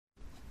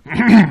Welcome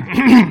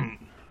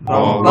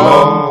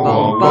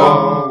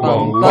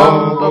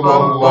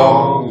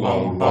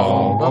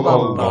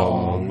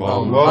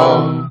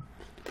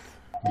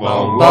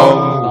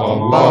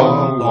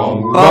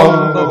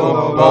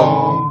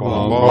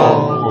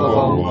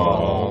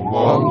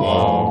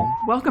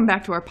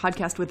back to our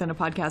podcast within a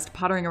podcast,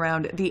 pottering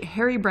around the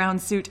hairy brown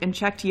suit and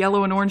checked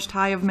yellow and orange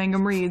tie of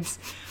Mangum Reeds.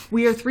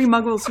 We are three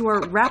muggles who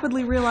are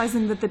rapidly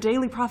realizing that the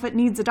Daily Prophet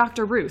needs a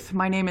Dr. Ruth.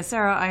 My name is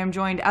Sarah. I am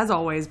joined, as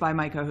always, by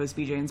my co-hosts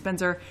BJ and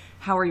Spencer.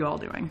 How are you all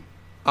doing?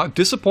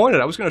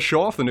 Disappointed. I was going to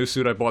show off the new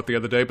suit I bought the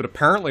other day, but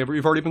apparently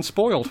we've already been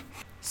spoiled.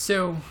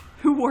 So,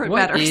 who wore it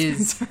better,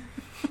 Spencer?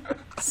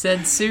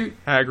 Said suit?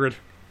 Hagrid.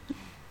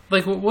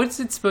 Like,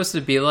 what's it supposed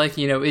to be like?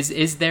 You know,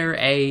 is there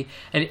an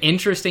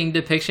interesting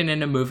depiction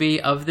in a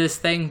movie of this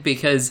thing?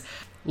 Because,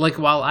 like,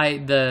 while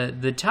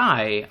the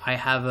tie, I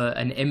have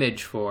an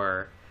image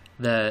for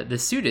the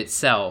suit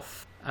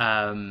itself.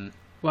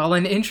 While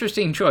an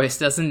interesting choice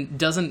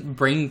doesn't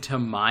bring to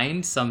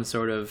mind some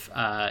sort of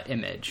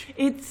image.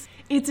 It's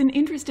an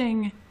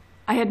interesting.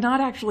 I had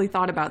not actually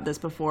thought about this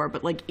before,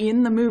 but like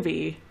in the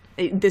movie,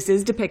 this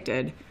is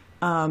depicted.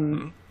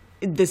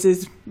 This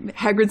is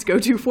Hagrid's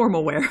go-to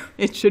formal wear.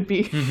 It should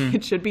be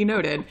it should be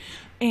noted.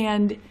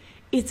 And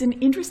it's an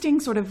interesting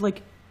sort of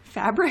like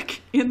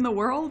fabric in the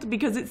world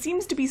because it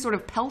seems to be sort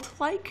of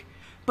pelt-like,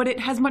 but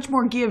it has much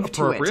more give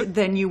to it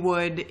than it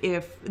would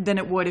if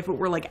it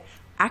were like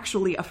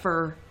actually a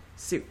fur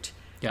suit.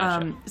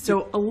 Gotcha.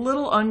 So a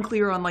little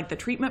unclear on like the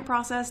treatment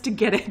process to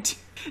get it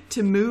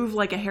to move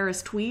like a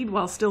Harris tweed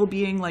while still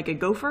being like a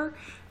gopher.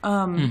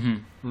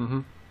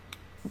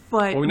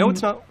 But well, we know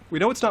it's not. We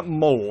know it's not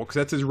Mole because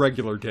that's his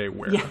regular day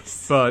wear.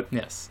 Yes, but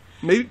yes,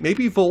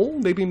 maybe Vole,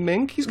 maybe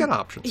Mink. He's got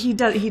options. He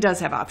does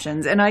have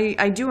options, and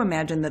I do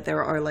imagine that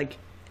there are like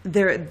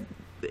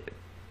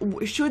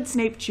should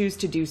Snape choose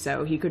to do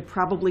so, he could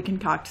probably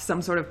concoct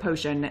some sort of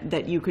potion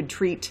that you could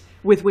treat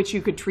with which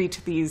you could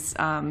treat these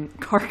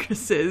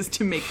carcasses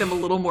to make them a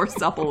little more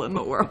supple in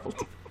the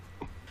world.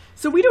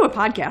 So we do a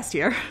podcast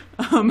here.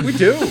 We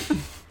do.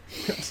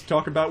 Let's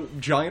talk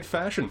about giant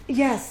fashion.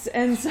 Yes,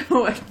 and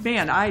so,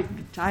 man, I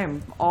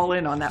am all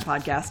in on that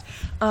podcast.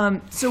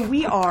 So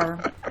we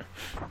are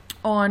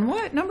on,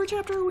 what number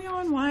chapter are we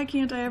on? Why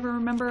can't I ever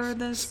remember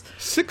this?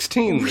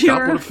 16, the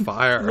Goblet of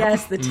Fire.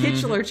 Yes, the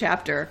titular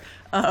chapter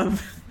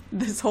of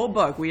this whole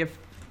book. We have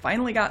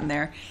finally gotten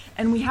there.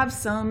 And we have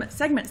some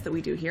segments that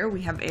we do here.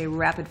 We have a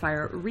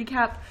rapid-fire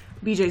recap,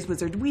 BJ's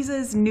Wizard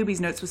Wheezes,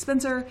 Newbie's Notes with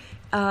Spencer.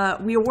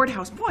 We award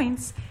house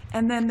points,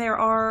 and then there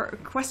are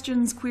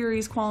questions,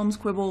 queries, qualms,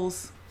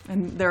 quibbles,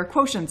 and there are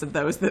quotients of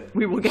those that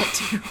we will get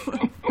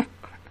to.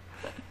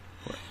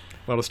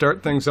 Well, to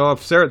start things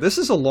off, Sarah, this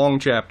is a long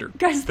chapter.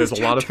 Guys, there's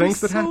a lot of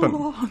things that happen.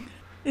 Long.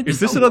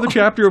 Is this another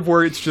chapter of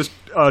where it's just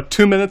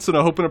 2 minutes and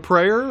a hope and a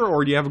prayer,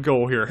 or do you have a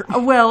goal here?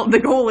 Well, the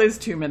goal is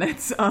 2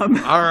 minutes. All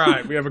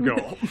right, we have a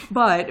goal.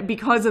 But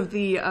because of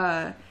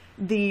the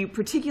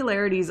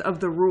particularities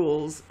of the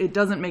rules, it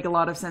doesn't make a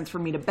lot of sense for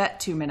me to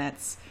bet 2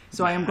 minutes.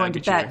 So I am going to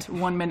bet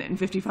 1 minute and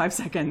 55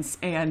 seconds,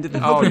 and the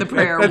hope and the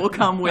prayer will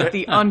come with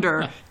the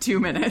under 2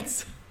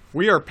 minutes.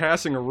 We are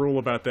passing a rule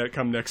about that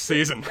come next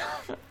season.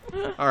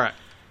 All right.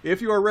 If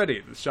you are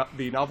ready,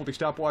 the novelty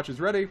stopwatch is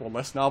ready. Well,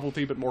 less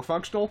novelty, but more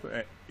functional.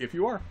 If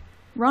you are.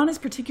 Ron is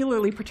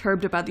particularly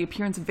perturbed about the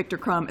appearance of Victor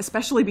Crumb,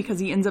 especially because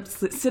he ends up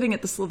sitting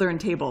at the Slytherin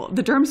table.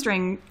 The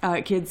Durmstrang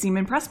kids seem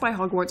impressed by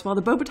Hogwarts, while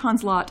the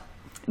Beauxbatons lot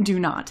do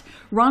not.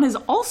 Ron is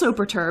also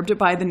perturbed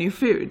by the new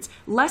foods.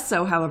 Less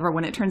so, however,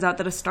 when it turns out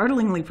that a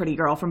startlingly pretty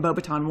girl from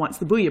Beauxbaton wants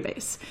the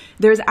bouillabaisse.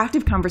 There is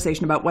active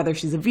conversation about whether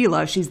she's a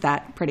Vila. She's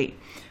that pretty.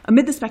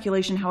 Amid the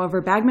speculation,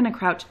 however, Bagman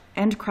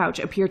and Crouch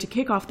appear to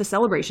kick off the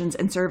celebrations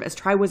and serve as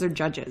Triwizard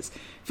judges.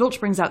 Filch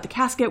brings out the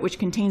casket, which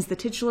contains the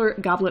titular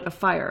Goblet of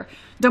Fire.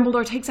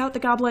 Dumbledore takes out the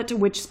goblet,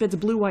 which spits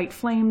blue-white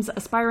flames.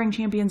 Aspiring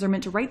champions are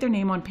meant to write their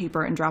name on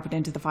paper and drop it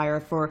into the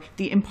fire for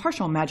the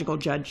impartial magical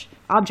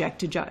object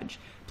to judge.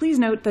 Please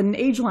note that an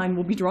age line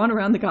will be drawn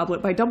around the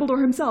goblet by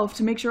Dumbledore himself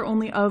to make sure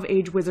only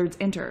of-age wizards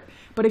enter.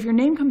 But if your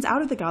name comes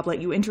out of the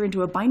goblet, you enter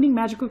into a binding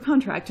magical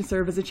contract to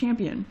serve as a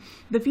champion.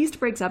 The feast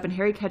breaks up and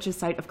Harry catches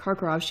sight of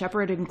Karkaroff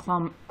shepherding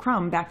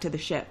Crumb back to the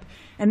ship.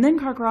 And then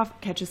Karkaroff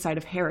catches sight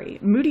of Harry.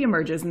 Moody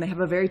emerges and they have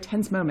a very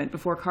tense moment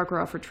before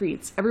Karkaroff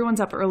retreats. Everyone's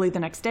up early the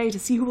next day to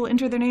see who will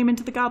enter their name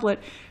into the goblet.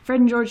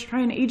 Fred and George try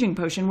an aging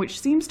potion, which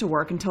seems to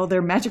work until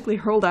they're magically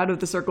hurled out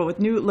of the circle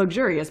with new,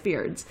 luxurious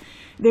beards.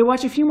 They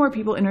watch a few more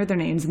people enter their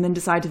names and then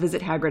decide to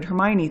visit Hagrid.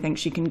 Hermione thinks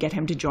she can get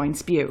him to join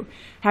Spew.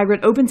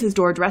 Hagrid opens his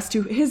door dressed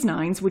to his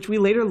nines, which we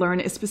later learn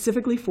is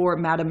specifically for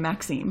Madame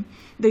Maxime.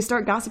 They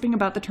start gossiping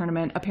about the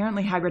tournament.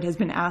 Apparently Hagrid has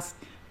been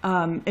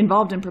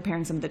involved in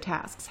preparing some of the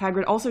tasks.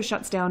 Hagrid also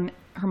shuts down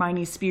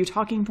Hermione spew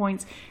talking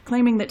points,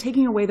 claiming that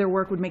taking away their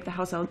work would make the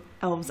house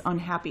elves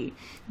unhappy.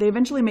 They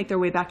eventually make their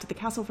way back to the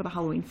castle for the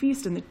Halloween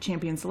feast and the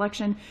champion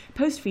selection.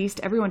 Post-feast,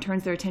 everyone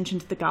turns their attention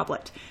to the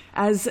goblet.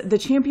 As the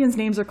champions'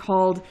 names are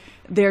called,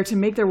 they're to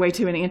make their way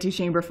to an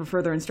antechamber for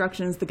further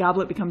instructions. The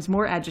goblet becomes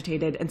more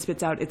agitated and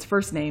spits out its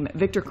first name,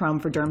 Victor Crumb,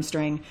 for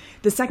Durmstrang.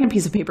 The second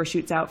piece of paper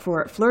shoots out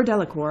for Fleur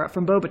Delacour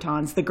from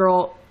Beauxbatons, the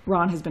girl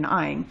Ron has been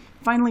eyeing.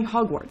 Finally,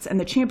 Hogwarts, and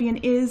the champion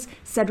is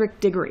Cedric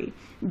Diggory.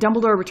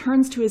 Dumbledore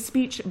returns to his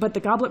speech, but the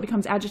goblet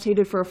becomes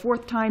agitated for a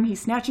fourth time. He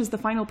snatches the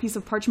final piece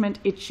of parchment.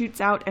 It shoots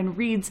out and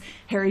reads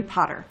Harry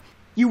Potter.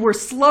 You were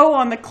slow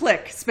on the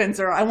click,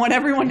 Spencer. I want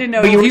everyone to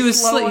know you were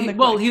slow on the click.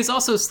 Well, he was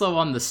also slow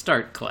on the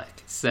start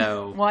click,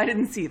 so... Well, I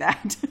didn't see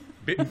that.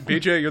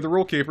 BJ, you're the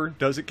rule keeper.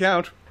 Does it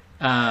count?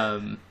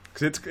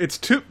 'Cause it's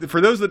two.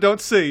 For those that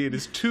don't see, it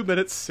is 2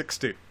 minutes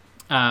 60.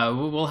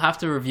 We'll have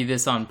to review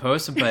this on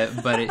post,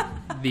 but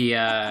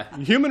the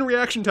human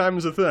reaction time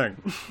is a thing.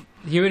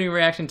 Human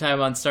reaction time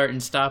on start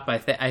and stop,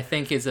 I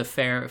think, is a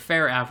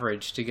fair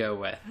average to go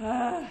with.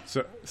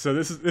 So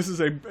this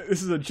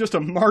is just a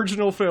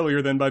marginal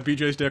failure then by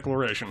BJ's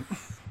declaration.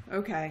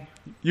 Okay.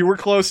 You were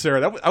close,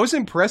 Sarah. I was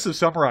impressive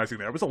summarizing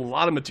that. There was a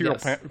lot of material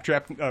Yes.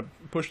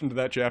 pushed into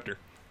that chapter.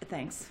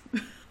 Thanks.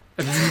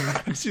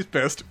 She's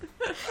pissed.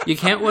 You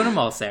can't win them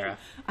all, Sarah.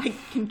 I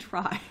can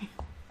try.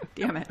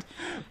 Damn it.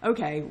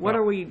 Okay, what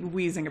are we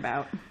wheezing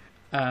about?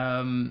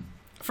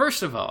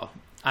 First of all,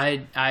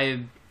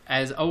 I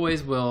as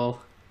always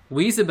will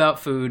wheeze about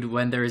food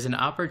when there is an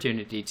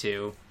opportunity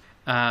to.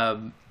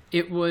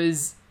 It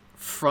was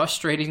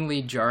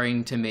frustratingly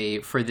jarring to me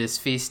for this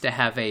feast to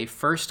have a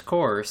first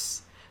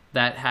course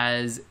that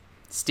has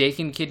steak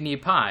and kidney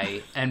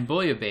pie and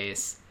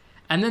bouillabaisse,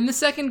 and then the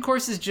second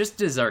course is just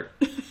dessert.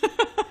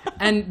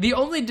 And the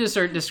only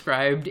dessert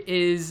described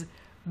is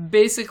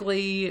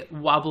basically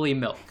wobbly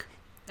milk,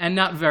 and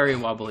not very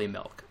wobbly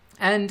milk.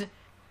 And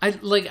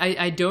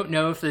I don't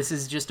know if this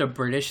is just a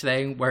British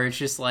thing where it's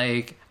just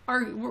like,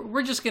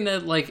 we're just gonna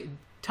like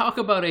talk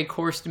about a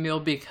coursed meal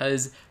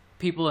because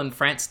people in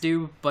France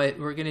do, but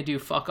we're gonna do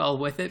fuck all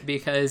with it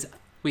because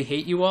we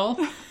hate you all,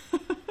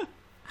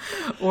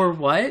 or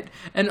what?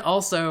 And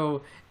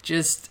also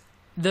just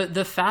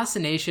the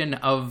fascination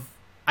of,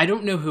 I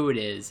don't know who it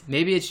is.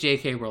 Maybe it's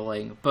J.K.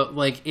 Rowling, but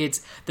like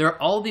there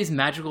are all these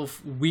magical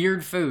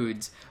weird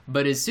foods,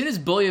 but as soon as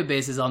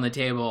bouillabaisse is on the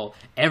table,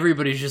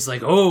 everybody's just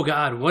like, "Oh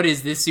God, what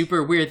is this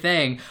super weird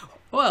thing?"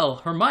 Well,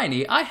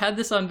 Hermione, I had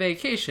this on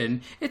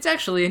vacation. It's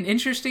actually an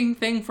interesting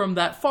thing from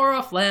that far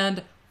off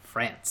land,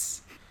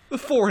 France. The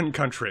foreign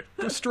country,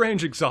 the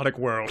strange exotic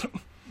world.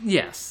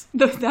 Yes,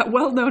 that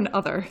well-known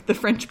other, the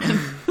Frenchman.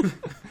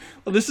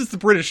 Well, this is the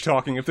British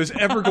talking. If there's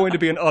ever going to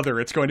be an other,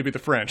 it's going to be the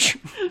French.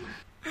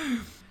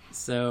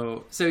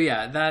 So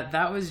yeah,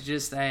 that was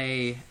just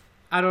I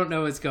don't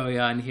know what's going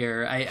on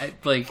here. I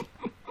like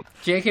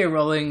J.K.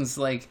 Rowling's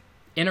like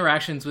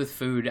interactions with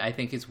food, I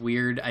think is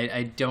weird.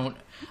 I don't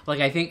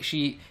like, I think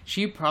she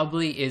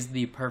probably is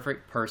the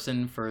perfect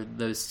person for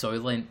those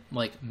Soylent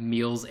like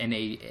meals in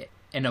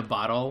a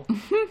bottle.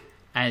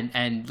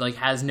 and like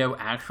has no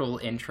actual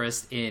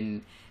interest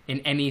in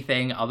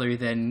anything other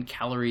than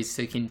calories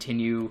to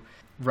continue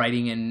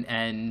writing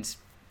and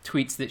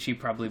tweets that she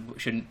probably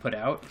shouldn't put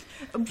out.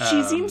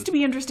 She seems to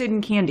be interested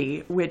in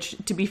candy, which,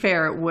 to be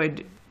fair,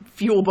 would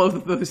fuel both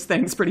of those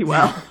things pretty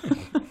well.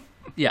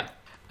 Yeah.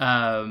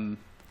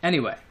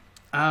 Anyway,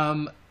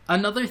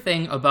 another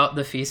thing about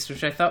the feast,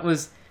 which I thought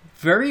was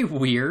very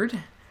weird,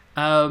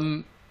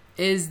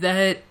 is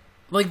that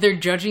like they're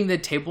judging the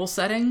table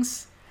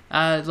settings,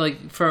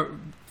 like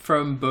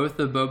from both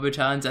the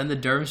Beauxbatons and the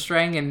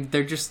Durmstrang, and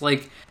they're just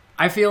like,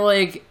 I feel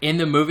like in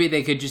the movie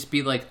they could just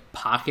be like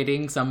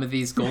pocketing some of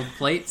these gold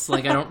plates.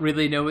 Like I don't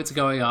really know what's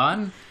going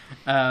on,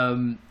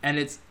 and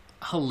it's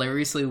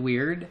hilariously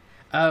weird.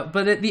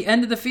 But at the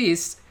end of the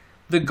feast,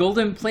 the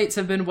golden plates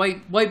have been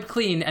wiped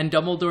clean, and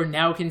Dumbledore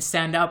now can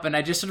stand up. And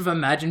I just sort of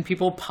imagine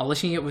people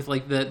polishing it with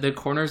like the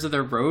corners of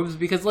their robes,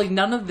 because like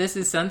none of this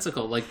is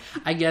sensical. Like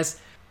I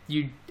guess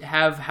you'd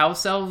have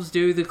house elves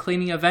do the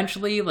cleaning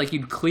eventually. Like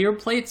you'd clear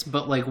plates,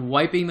 but like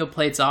wiping the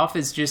plates off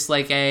is just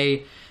like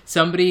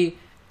somebody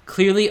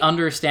clearly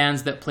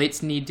understands that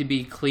plates need to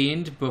be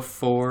cleaned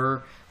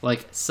before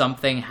like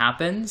something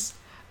happens,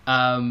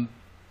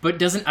 but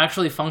doesn't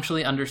actually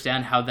functionally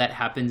understand how that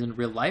happens in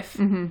real life.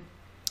 Mm-hmm.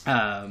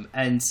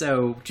 And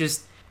so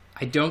just,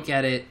 I don't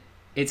get it.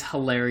 It's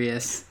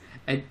hilarious.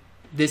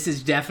 This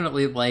is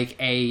definitely like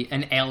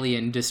an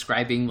alien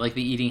describing like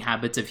the eating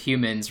habits of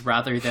humans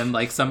rather than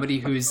like somebody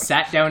who's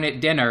sat down at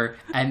dinner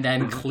and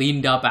then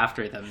cleaned up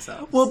after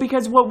themselves. Well,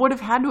 because what would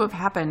have had to have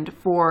happened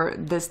for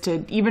this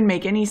to even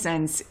make any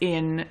sense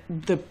in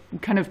the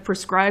kind of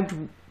prescribed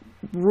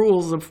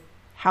rules of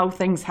how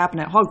things happen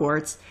at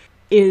Hogwarts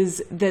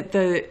is that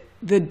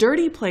the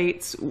dirty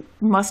plates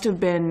must have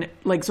been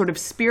like sort of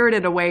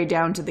spirited away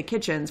down to the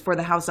kitchens for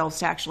the house elves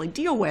to actually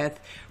deal with.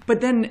 But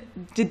then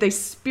did they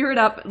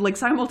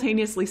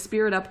simultaneously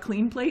spirit up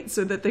clean plates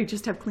so that they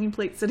just have clean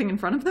plates sitting in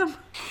front of them?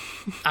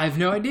 I have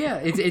no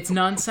idea. It's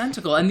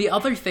nonsensical. And the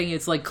other thing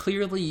is, like,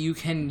 clearly you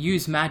can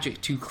use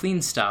magic to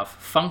clean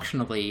stuff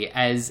functionally,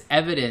 as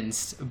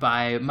evidenced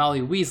by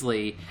Molly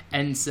Weasley.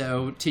 And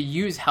so to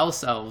use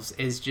house elves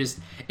is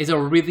a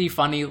really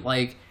funny,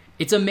 like,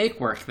 it's a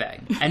make-work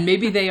thing. And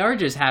maybe they are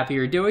just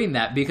happier doing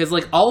that, because,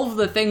 like, all of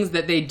the things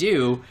that they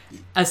do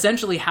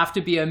essentially have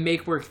to be a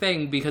make-work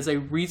thing, because a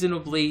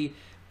reasonably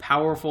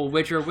powerful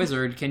witch or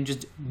wizard can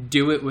just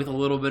do it with a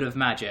little bit of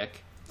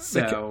magic.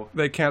 So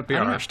they can't be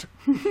arsed.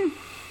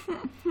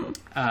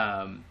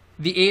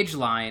 The age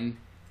line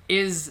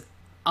is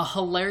a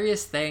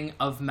hilarious thing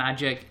of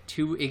magic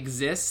to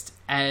exist,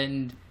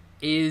 and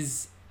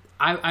is,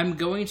 I'm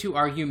going to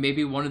argue,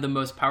 maybe one of the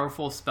most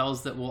powerful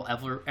spells that we'll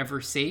ever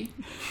see.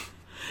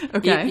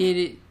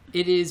 Okay.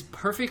 It is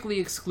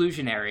perfectly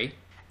exclusionary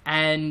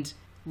and,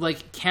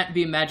 like, can't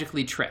be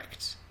magically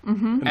tricked.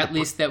 Mm-hmm. At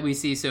least that we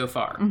see so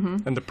far.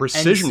 Mm-hmm. And the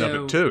precision of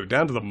it, too,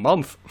 down to the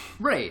month.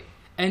 Right.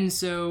 And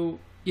so,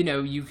 you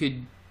know, you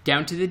could,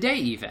 down to the day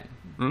even,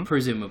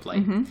 presumably.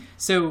 Mm-hmm.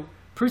 So,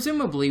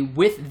 presumably,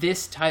 with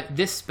this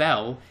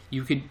spell,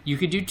 you could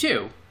do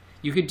two.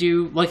 You could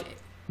do, like,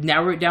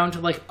 narrow it down to,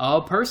 like,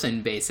 a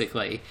person,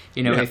 basically.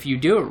 You know, if you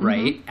do it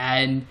right. Mm-hmm.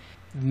 And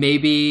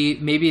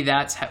maybe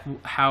that's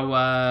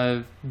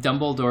how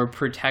Dumbledore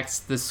protects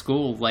the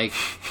school. Like,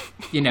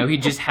 you know, he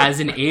just has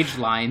an age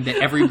line that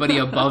everybody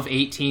above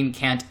 18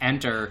 can't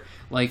enter,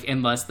 like,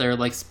 unless they're,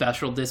 like,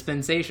 special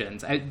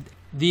dispensations.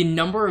 The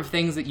number of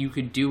things that you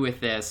could do with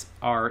this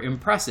are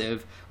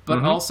impressive,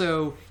 but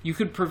also you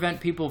could prevent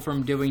people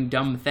from doing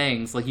dumb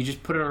things. Like, you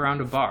just put it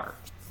around a bar.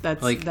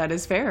 That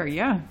is fair,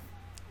 yeah.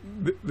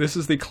 This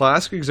is the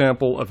classic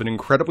example of an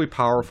incredibly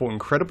powerful,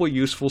 incredibly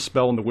useful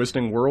spell in the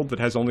wizarding world that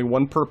has only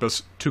one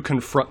purpose: to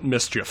confront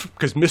mischief.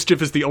 Because mischief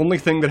is the only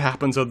thing that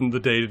happens other than the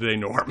day-to-day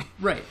norm.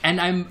 Right,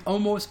 and I'm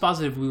almost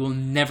positive we will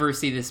never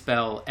see this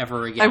spell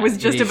ever again. I was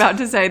just about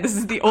to say, this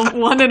is the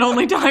one and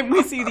only time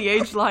we see the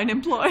age line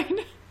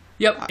employed.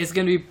 Yep, it's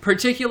going to be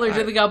particular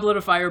to the Goblet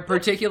of Fire,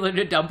 particular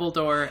to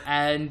Dumbledore,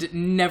 and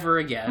never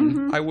again.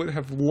 Mm-hmm. I would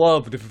have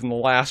loved if in the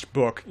last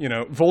book, you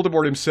know,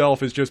 Voldemort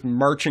himself is just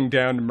marching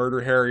down to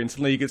murder Harry, and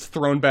suddenly he gets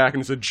thrown back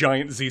and there's a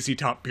giant ZZ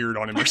Top beard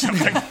on him or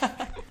something.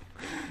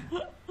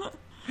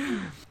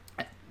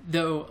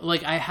 Though,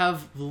 like, I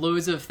have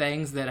loads of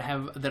things that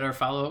are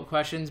follow-up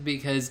questions,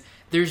 because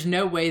there's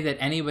no way that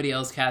anybody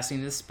else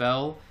casting this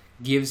spell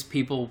gives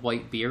people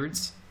white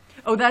beards.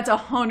 Oh, that's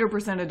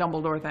 100% a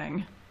Dumbledore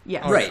thing.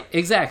 Yes. Right,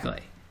 exactly.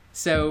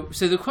 So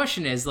the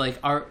question is, like,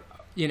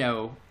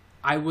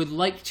 I would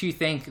like to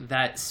think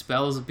that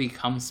spells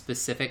become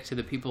specific to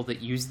the people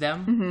that use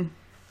them. Mm-hmm.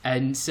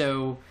 And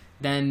so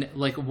then,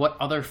 like, what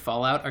other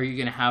fallout are you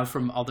going to have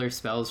from other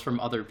spells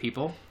from other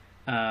people?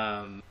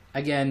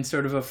 Again,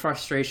 sort of a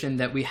frustration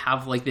that we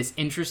have, like, this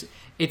interest.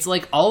 It's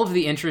like all of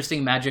the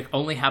interesting magic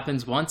only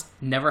happens once,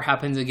 never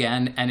happens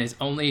again, and is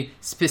only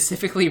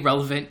specifically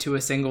relevant to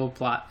a single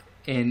plot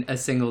in a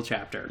single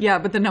chapter. Yeah,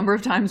 but the number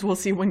of times we'll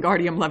see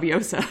Wingardium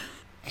Leviosa.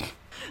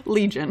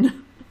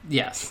 Legion.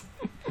 Yes.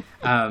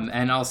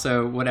 And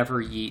also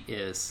whatever Yeet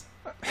is.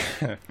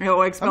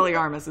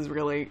 Expelliarmus is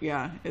really,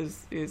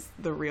 is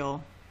the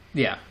real...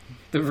 Yeah,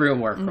 the real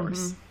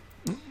workhorse.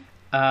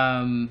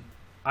 Mm-hmm.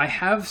 I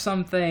have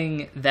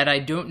something that I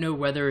don't know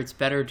whether it's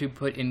better to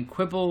put in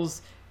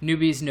Quibbles,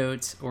 Newbie's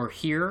Notes, or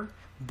here,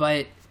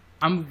 but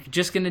I'm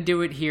just going to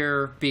do it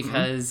here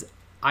because...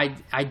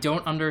 I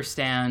don't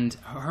understand.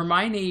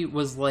 Hermione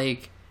was,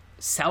 like,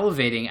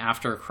 salivating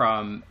after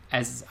Crumb,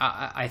 as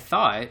I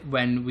thought,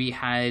 when we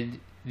had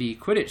the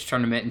Quidditch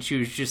tournament, and she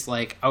was just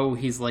like, oh,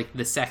 he's, like,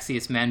 the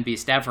sexiest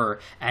man-beast ever,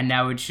 and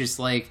now it's just,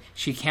 like,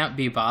 she can't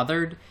be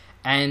bothered,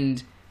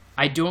 and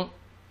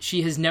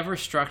she has never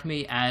struck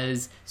me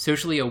as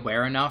socially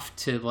aware enough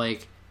to,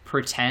 like,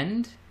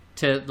 pretend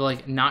to,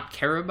 like, not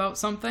care about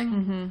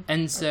something,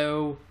 and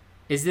so,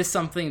 is this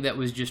something that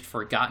was just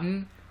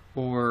forgotten?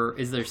 Or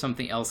is there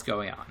something else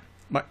going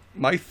on?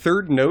 My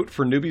third note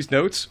for Newbie's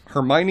Notes,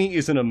 Hermione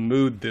is in a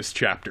mood this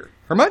chapter.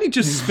 Hermione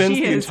just spends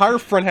the entire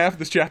front half of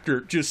this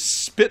chapter just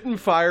spitting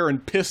fire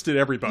and pissed at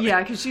everybody.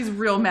 Yeah, because she's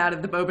real mad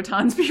at the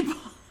Beauxbatons people.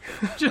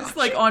 Just,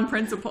 like, on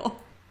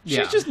principle.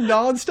 She's just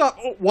nonstop.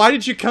 Oh, why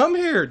did you come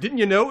here? Didn't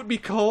you know it would be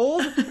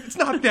cold? It's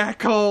not that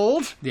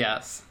cold.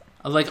 Yes.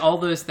 Like, all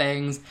those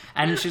things.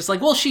 And it's just like,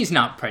 well, she's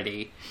not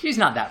pretty. She's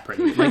not that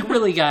pretty. Like,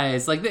 really,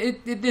 guys, like,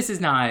 this is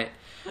not...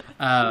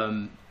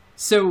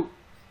 So,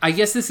 I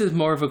guess this is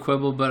more of a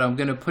quibble, but I'm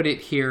going to put it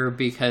here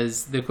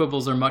because the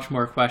quibbles are much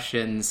more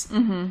questions.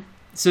 Mm-hmm.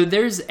 So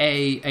there's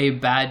a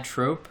bad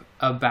trope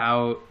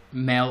about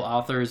male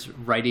authors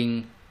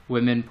writing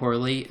women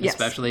poorly,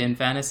 especially in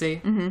fantasy.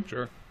 Mm-hmm.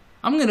 Sure.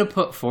 I'm going to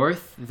put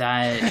forth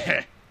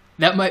that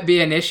that might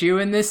be an issue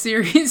in this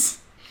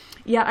series.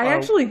 Yeah, I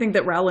actually think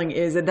that Rowling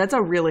is, and that's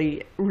a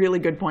really, really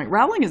good point.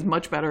 Rowling is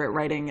much better at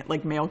writing,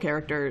 like, male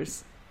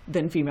characters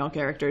than female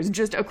characters,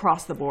 just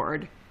across the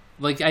board.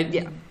 Like,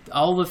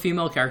 all the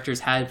female characters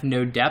have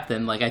no depth,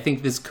 and, like, I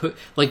think this could,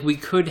 like, we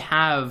could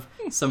have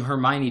some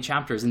Hermione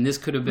chapters, and this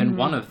could have been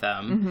one of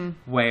them,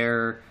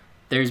 where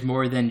there's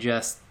more than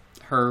just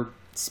her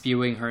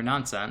spewing her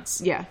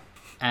nonsense. Yeah.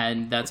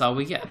 And that's all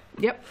we get.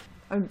 Yep.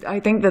 I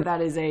think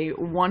that is a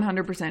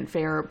 100%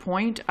 fair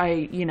point.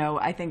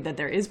 I think that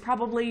there is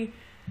probably,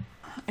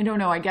 I don't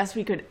know, I guess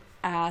we could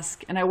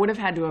ask, and I would have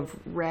had to have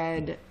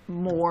read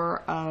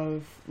more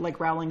of like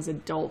Rowling's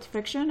adult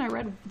fiction. I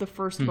read the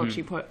first book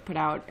she put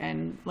out,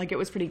 and like it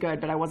was pretty good,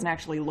 but I wasn't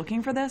actually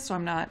looking for this, so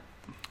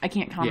I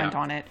can't comment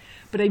on it.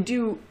 But I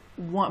do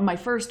want, my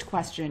first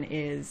question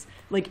is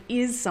like,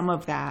 is some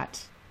of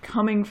that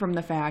coming from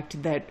the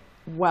fact that,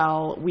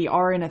 well, we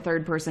are in a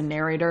third person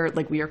narrator,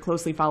 like we are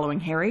closely following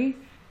Harry,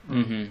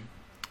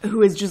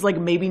 who is just like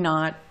maybe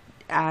not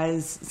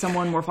as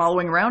someone we're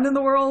following around in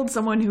the world,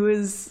 someone who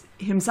is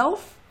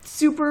himself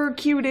super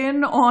cued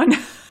in on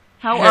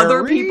how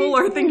other people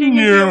are thinking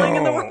and feeling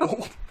in the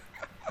world.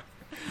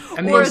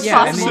 Or it's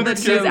possible that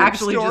she's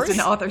actually just an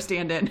author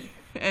stand-in.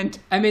 And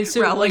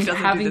so Rowling like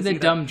having the either.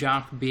 dumb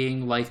jock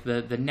being like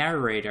the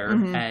narrator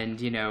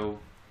and,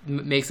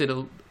 makes it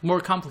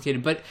more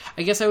complicated. But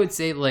I guess I would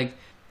say like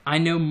I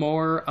know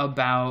more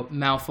about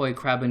Malfoy,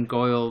 Crabbe, and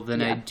Goyle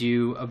than I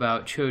do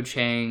about Cho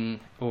Chang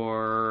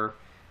or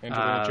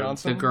Angela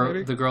Johnson,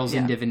 the girls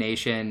in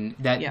Divination.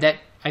 That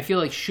I feel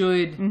like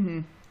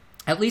should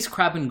at least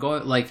Crabbe and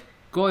Goyle, like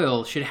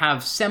Goyle, should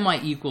have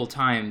semi-equal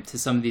time to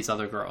some of these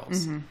other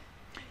girls.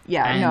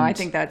 Yeah, no, I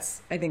think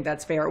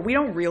that's fair. We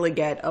don't really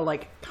get a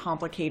like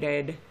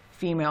complicated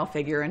female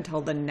figure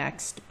until the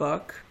next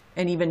book,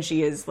 and even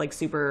she is like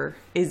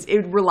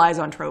it relies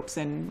on tropes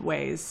in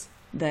ways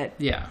that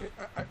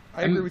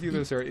I agree with you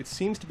though, Sarah. It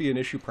seems to be an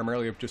issue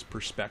primarily of just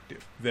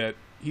perspective, that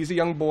he's a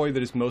young boy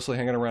that is mostly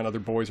hanging around other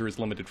boys or his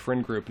limited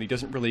friend group, and he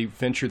doesn't really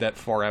venture that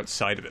far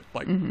outside of it.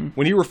 Like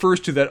when he refers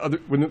to that other,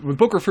 when the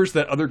book refers to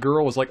that other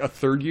girl as like a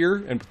third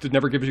year and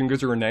never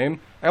gives her a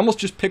name, I almost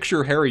just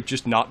picture Harry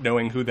just not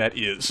knowing who that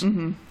is.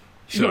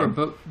 Sure,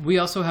 but we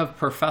also have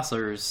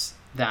professors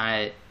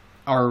that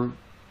are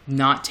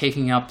not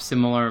taking up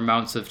similar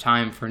amounts of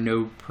time for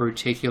no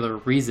particular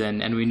reason,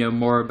 and we know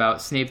more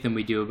about Snape than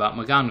we do about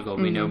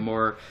McGonagall. We know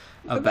more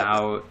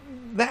about...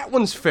 That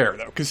one's fair,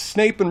 though, because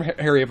Snape and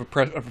Harry have a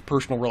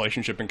personal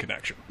relationship and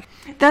connection.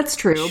 That's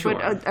true, Sure.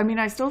 but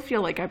I still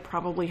feel like I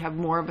probably have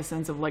more of a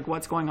sense of like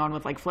what's going on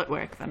with like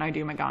Flitwick than I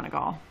do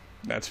McGonagall.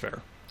 That's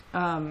fair.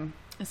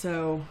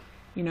 So,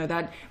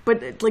 that,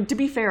 but like to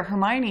be fair,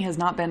 Hermione has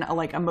not been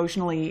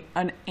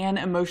an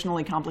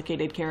emotionally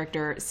complicated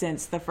character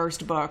since the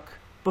first book,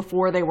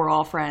 before they were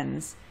all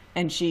friends,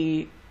 and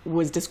she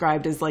was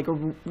described as like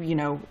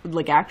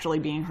actually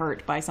being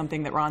hurt by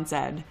something that Ron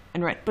said.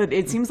 But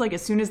it seems like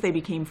as soon as they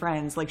became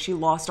friends, like she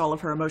lost all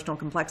of her emotional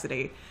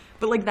complexity.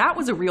 But like that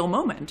was a real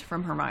moment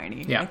from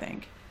Hermione, I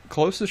think.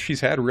 Closest she's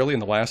had really in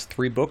the last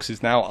 3 books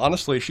is now,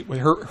 honestly,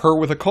 her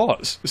with a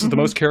cause. This is the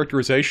most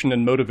characterization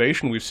and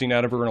motivation we've seen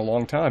out of her in a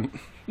long time.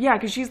 Yeah,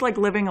 because she's like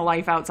living a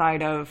life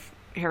outside of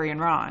Harry and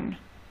Ron,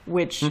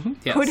 which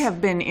could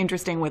have been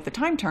interesting with the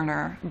Time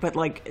Turner, but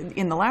like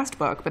in the last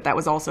book, but that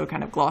was also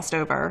kind of glossed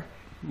over.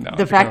 No,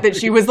 the fact that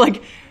she was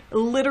like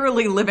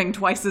literally living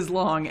twice as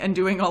long and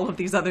doing all of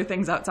these other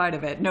things outside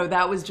of it. No,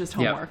 that was just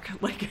homework.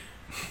 Like,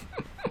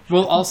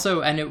 well,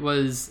 also, and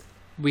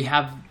we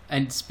have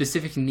a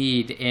specific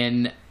need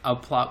in a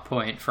plot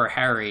point for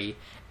Harry,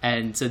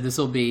 and so this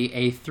will be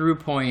a through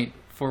point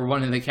for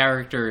one of the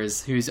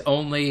characters whose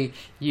only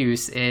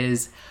use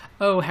is,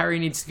 oh, Harry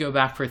needs to go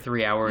back for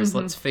 3 hours.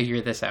 Let's figure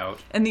this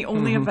out. And the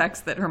only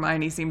effects that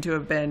Hermione seemed to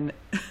have been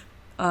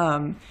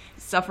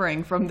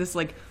suffering from this,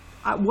 like,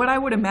 what I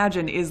would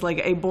imagine is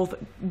like a both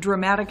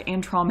dramatic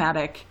and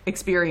traumatic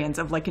experience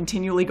of like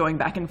continually going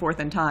back and forth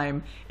in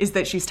time, is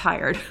that she's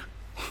tired.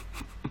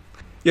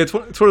 Yeah, it's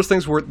one of those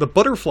things where the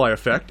butterfly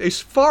effect, a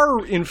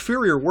far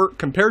inferior work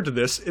compared to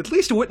this, at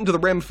least it went into the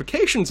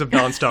ramifications of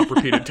nonstop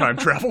repeated time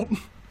travel.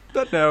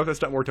 But no,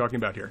 that's not what we're talking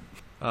about here.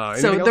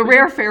 So the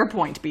rare fair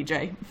point,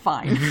 BJ.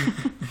 Fine.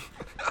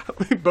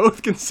 We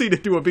both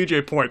conceded to a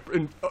BJ point.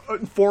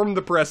 Inform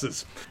the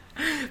presses.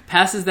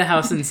 Passes the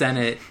House and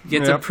Senate,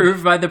 gets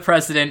approved by the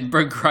president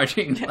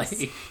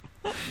begrudgingly.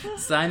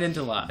 Signed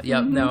into law.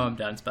 Yep, no, I'm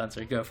done,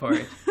 Spencer. Go for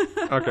it.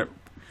 Okay.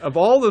 Of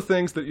all the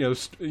things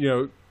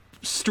that,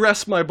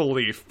 stress my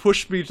belief,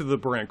 push me to the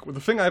brink, the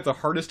thing I have the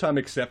hardest time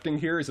accepting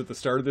here is at the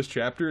start of this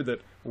chapter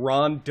that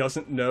Ron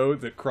doesn't know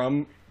that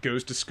Crumb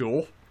goes to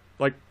school.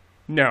 Like,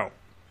 no.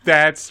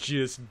 That's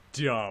just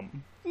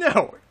dumb.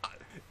 No.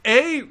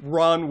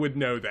 Ron would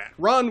know that.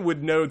 Ron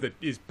would know that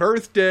his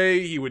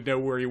birthday, he would know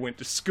where he went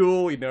to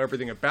school, he'd know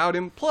everything about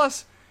him.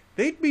 Plus,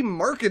 they'd be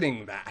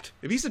marketing that.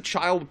 If he's a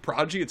child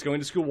prodigy that's going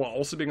to school while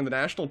also being in the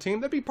national team,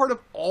 that'd be part of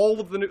all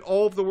of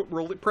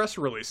the press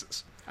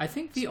releases. I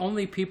think the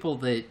only people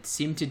that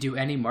seem to do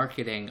any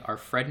marketing are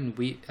Fred and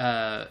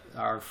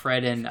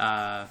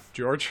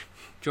George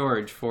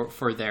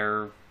for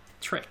their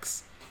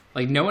tricks.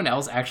 Like, no one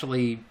else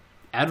actually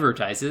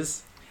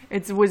advertises.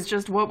 It was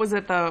just, what was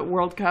it, the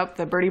World Cup?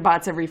 The Bertie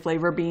Bott's Every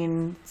Flavor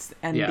beans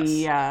and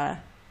the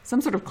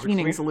some sort of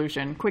cleaning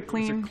solution. Quick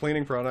Clean? It's a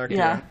cleaning product.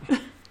 Yeah.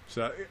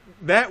 So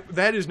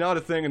that is not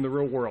a thing in the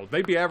real world.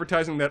 They'd be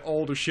advertising that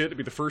all the shit. It'd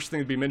be the first thing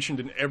that'd be mentioned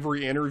in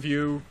every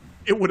interview.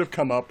 it would have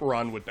come up,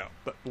 Ron would know,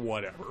 but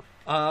whatever.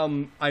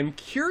 I'm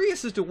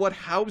curious as to what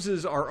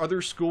houses our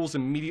other schools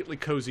immediately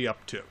cozy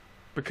up to.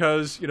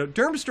 Because,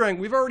 Durmstrang,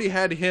 we've already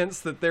had hints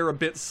that they're a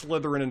bit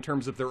Slytherin in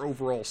terms of their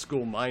overall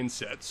school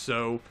mindset,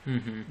 so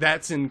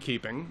that's in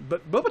keeping.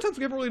 But Beauxbatons,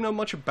 we haven't really know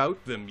much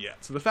about them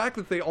yet. So the fact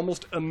that they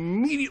almost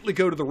immediately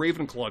go to the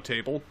Ravenclaw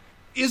table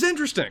is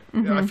interesting.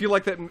 I feel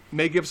like that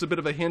may give us a bit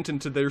of a hint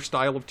into their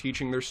style of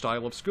teaching, their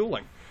style of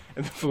schooling.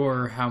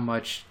 For how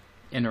much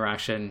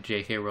interaction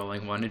J.K.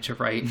 Rowling wanted to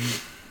write.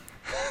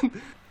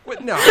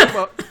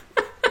 Wow.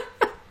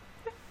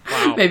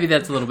 Maybe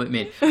that's a little bit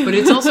mean, but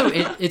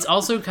it's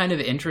also kind of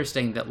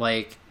interesting that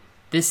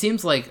this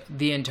seems like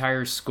the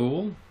entire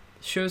school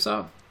shows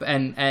up,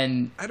 and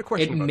I had a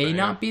question it about may that,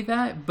 not be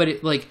that, but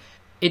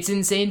it's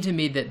insane to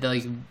me that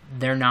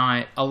they're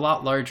not a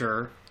lot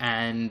larger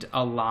and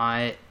a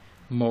lot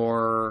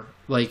more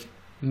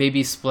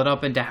maybe split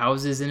up into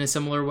houses in a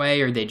similar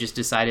way, or they just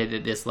decided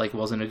that this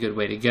wasn't a good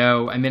way to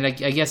go. I mean, I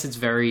guess it's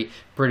very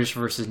British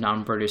versus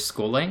non-British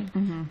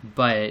schooling,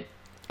 but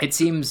it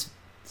seems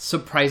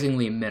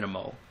surprisingly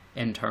minimal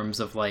in terms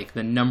of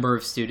the number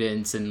of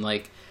students and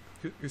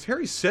because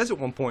Harry says at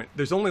one point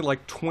there's only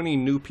 20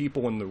 new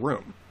people in the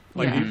room.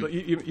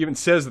 He even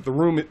says that the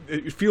room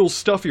it feels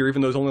stuffier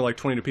even though there's only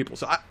 20 new people.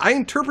 So I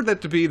interpret that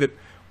to be that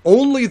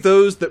only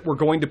those that were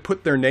going to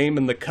put their name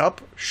in the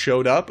cup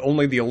showed up.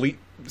 Only the elite.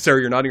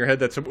 Sarah, you're nodding your head.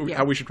 That's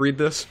how we should read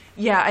this?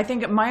 Yeah, I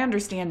think my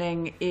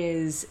understanding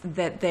is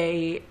that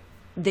they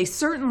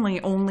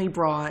certainly only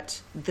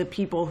brought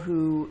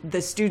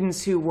the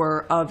students who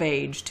were of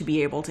age to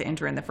be able to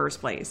enter in the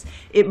first place.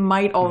 It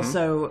might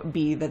also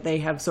be that they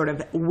have sort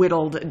of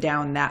whittled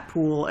down that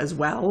pool as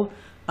well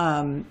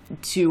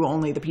to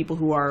only the people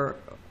who are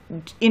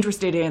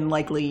interested in,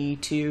 likely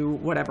to,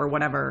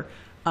 whatever,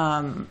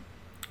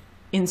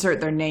 insert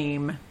their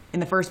name in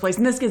the first place.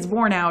 And this gets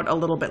borne out a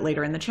little bit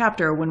later in the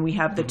chapter when we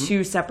have the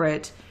two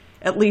separate,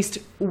 at least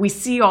we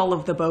see all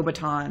of the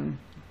Beauxbaton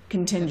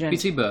contingent. We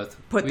see both.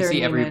 Put we their see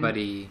name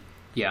everybody. In.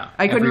 Yeah.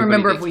 I couldn't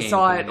remember if we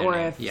saw it or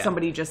name. if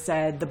somebody just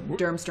said the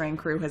Durmstrang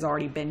crew has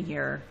already been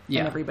here and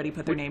everybody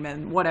put their name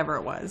in, whatever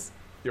it was.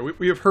 Yeah,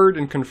 we have heard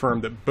and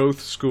confirmed that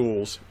both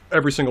schools,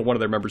 every single one of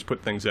their members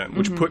put things in,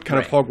 which put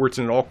kind of Hogwarts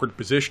in an awkward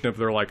position if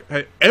they're like,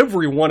 hey,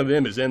 every one of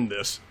them is in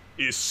this.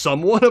 Is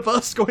someone of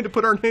us going to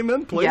put our name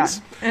in, please?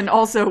 Yeah, and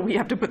also we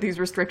have to put these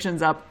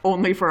restrictions up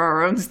only for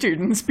our own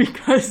students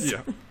because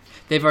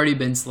they've already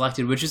been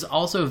selected, which is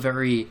also a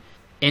very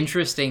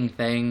interesting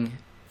thing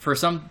for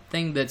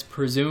something that's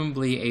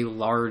presumably a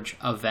large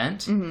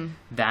event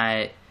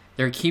that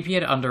they're keeping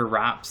it under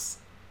wraps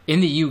in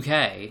the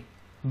UK,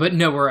 but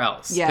nowhere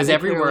else. Yeah, because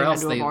everywhere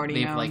else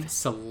they've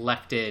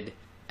selected,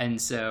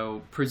 and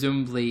so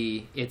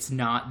presumably it's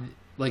not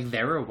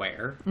they're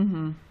aware.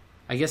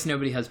 I guess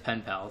nobody has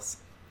pen pals.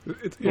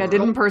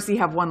 Didn't Percy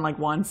have one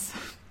once?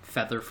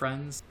 Feather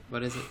friends?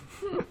 What is it?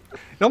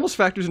 It almost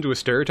factors into a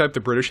stereotype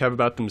the British have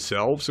about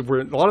themselves.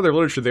 Where in a lot of their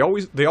literature,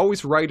 they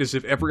always write as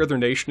if every other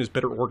nation is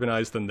better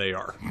organized than they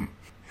are.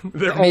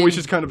 They're always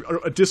just kind of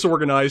a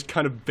disorganized,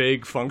 kind of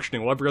vague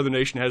functioning, while every other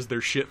nation has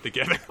their shit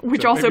together.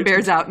 Which also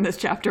bears out in this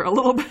chapter a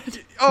little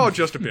bit. Oh,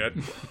 just a bit.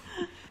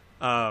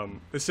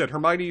 As said,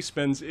 Hermione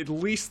spends at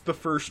least the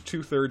first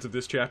 2/3 of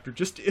this chapter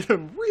just in a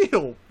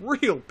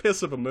real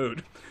piss of a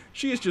mood.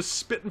 She is just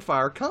spitting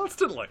fire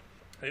constantly.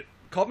 It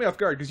caught me off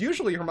guard, because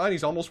usually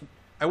Hermione's almost,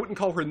 I wouldn't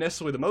call her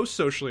necessarily the most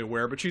socially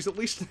aware, but she's at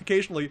least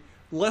occasionally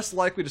less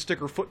likely to stick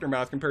her foot in her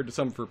mouth compared to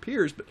some of her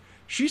peers, but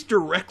she's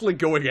directly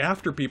going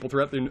after people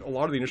throughout a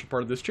lot of the initial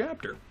part of this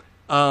chapter.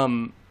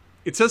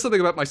 It says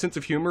something about my sense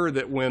of humor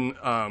that when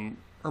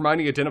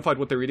Hermione identified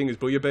what they're eating as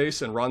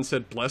bouillabaisse, and Ron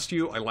said, "Bless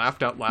you," I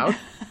laughed out loud.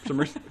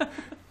 For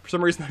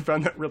some reason, I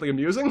found that really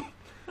amusing.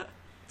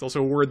 It's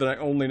also a word that I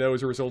only know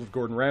as a result of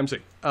Gordon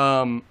Ramsay.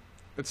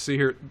 Let's see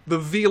here. The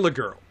Vila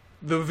Girl.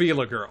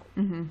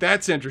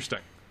 That's interesting.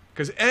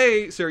 Because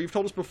Sarah, you've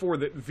told us before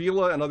that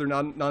Vila and other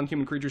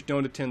non-human creatures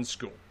don't attend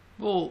school.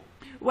 Well,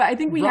 I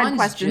think we had Ron's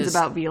questions just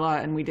about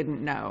Vila and we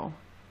didn't know.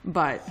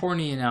 But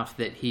horny enough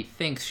that he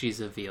thinks she's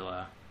a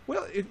Vila.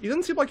 Well, it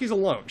doesn't seem like he's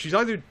alone. She's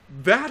either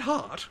that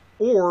hot,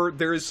 or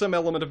there is some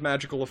element of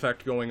magical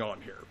effect going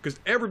on here. Because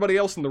everybody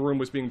else in the room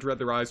was being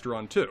their eyes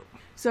drawn too.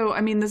 So,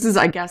 I mean, this is,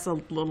 I guess, a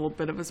little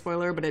bit of a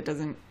spoiler, but it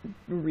doesn't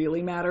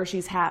really matter.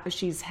 She's half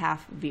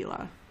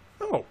Vila.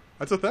 Oh,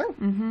 that's a thing?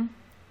 Mm-hmm.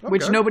 Okay.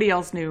 Which nobody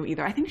else knew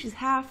either. I think she's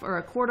half or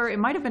a quarter. It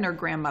might have been her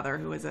grandmother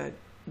who was a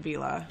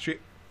Vila.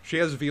 She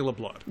has Vila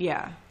blood.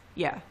 Yeah.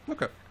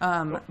 Okay.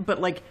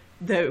 But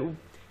the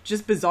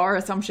just bizarre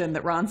assumption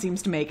that Ron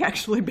seems to make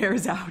actually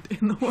bears out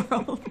in the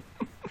world.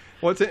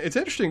 Well, it's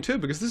interesting, too,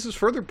 because this is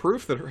further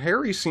proof that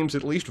Harry seems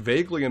at least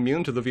vaguely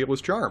immune to the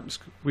Vila's charms.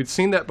 We'd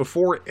seen that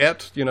before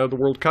at, the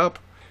World Cup,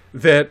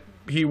 that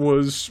he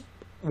was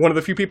one of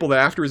the few people that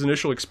after his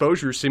initial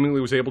exposure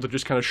seemingly was able to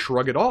just kind of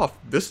shrug it off.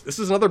 This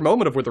is another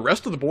moment of where the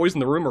rest of the boys in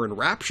the room are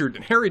enraptured,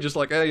 and Harry just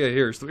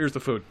here's the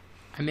food.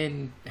 I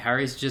mean,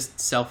 Harry's just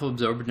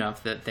self-absorbed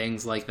enough that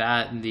things like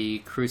that and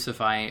the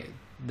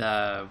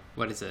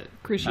what is it?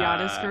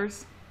 Cruciatus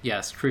curse?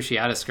 Yes,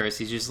 Cruciatus curse.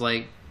 He's just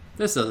like,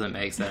 This doesn't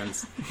make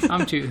sense.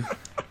 I'm too...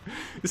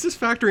 Is this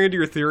factoring into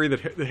your theory that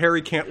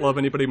Harry can't love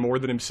anybody more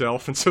than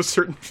himself, and so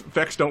certain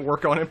effects don't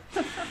work on him?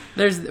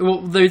 There's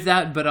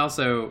that, but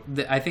also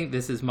I think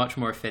this is much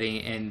more fitting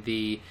in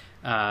the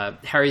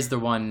Harry's the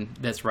one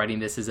that's writing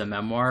this as a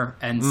memoir,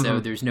 and so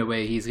there's no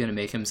way he's going to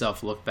make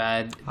himself look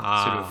bad.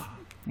 I'm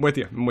with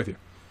you.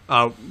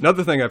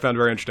 Another thing I found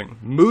very interesting: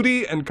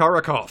 Moody and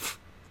Karakov.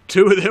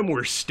 Two of them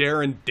were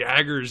staring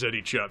daggers at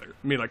each other.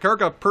 I mean, like,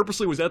 Karakov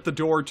purposely was at the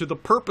door to the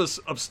purpose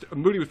of...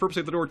 Moody was purposely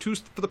at the door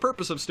for the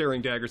purpose of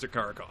staring daggers at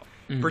Karakov.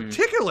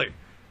 Particularly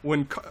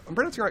when... I'm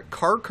pronouncing it right?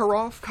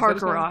 Karkaroff?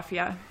 Karkaroff,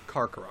 yeah.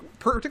 Karkaroff.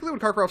 Particularly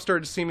when Karkaroff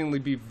started to seemingly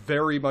be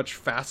very much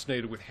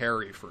fascinated with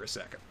Harry for a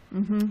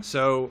second.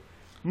 So,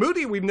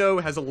 Moody, we know,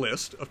 has a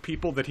list of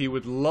people that he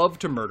would love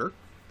to murder.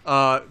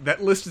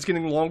 That list is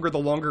getting longer the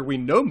longer we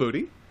know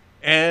Moody.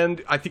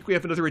 And I think we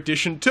have another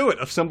addition to it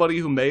of somebody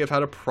who may have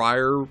had a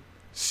prior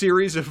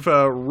series of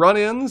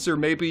run-ins or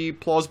maybe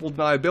plausible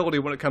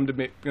deniability when it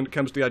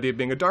comes to the idea of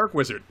being a dark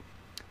wizard,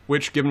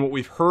 which, given what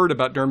we've heard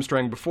about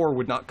Durmstrang before,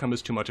 would not come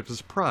as too much of a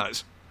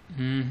surprise.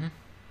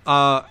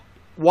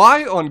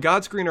 Why on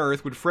God's green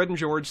earth would Fred and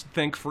George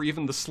think for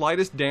even the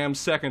slightest damn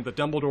second that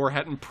Dumbledore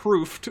hadn't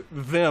proofed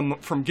them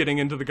from getting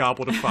into the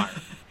Goblet of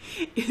Fire?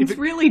 It's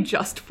really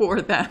just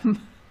for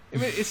them. I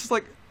mean, it's just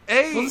like...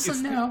 there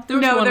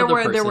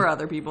were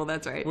other people.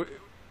 That's right.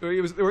 There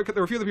were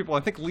a few other people. I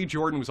think Lee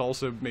Jordan was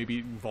also maybe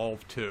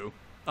involved too.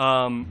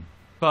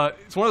 But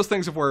it's one of those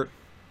things of where,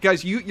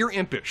 guys, you're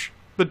impish.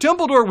 But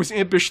Dumbledore was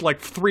impish like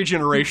 3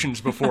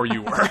 generations before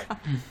you were.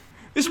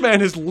 This man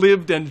has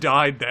lived and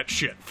died that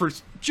shit for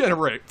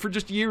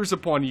just years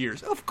upon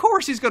years. Of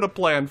course, he's got a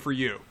plan for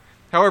you.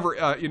 However,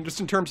 just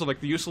in terms of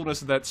like the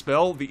usefulness of that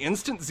spell, the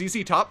instant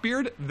ZZ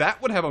Topbeard,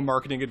 that would have a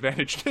marketing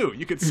advantage too.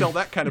 You could sell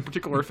that kind of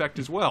particular effect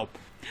as well.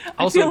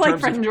 Also, I feel like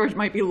Fred and George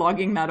might be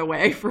logging that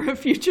away for a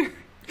future,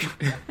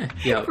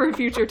 for a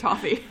future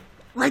toffee.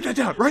 Write that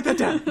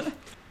down.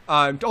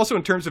 Also,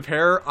 in terms of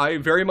hair, I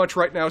very much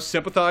right now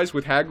sympathize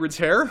with Hagrid's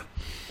hair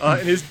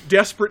and his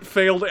desperate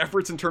failed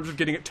efforts in terms of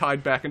getting it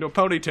tied back into a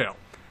ponytail.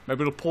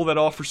 Maybe it'll pull that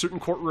off for certain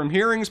courtroom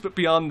hearings, but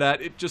beyond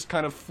that, it just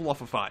kind of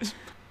fluffifies.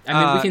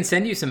 I mean, we can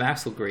send you some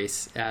axle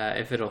grease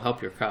if it'll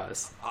help your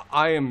cause.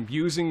 I am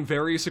using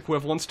various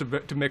equivalents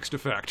to mixed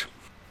effect.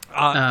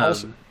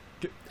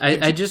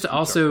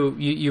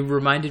 You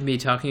reminded me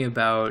talking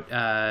about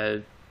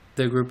the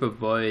group of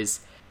boys.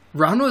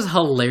 Ron was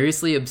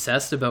hilariously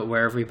obsessed about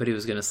where everybody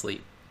was going to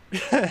sleep.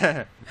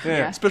 Yeah,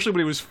 especially when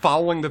he was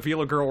following the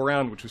Vila girl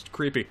around, which was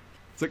creepy.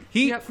 It's like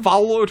he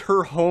followed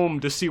her home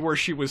to see where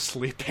she was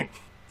sleeping.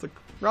 It's like,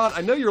 Ron,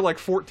 I know you're like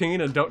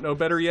 14 and don't know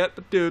better yet,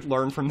 but dude,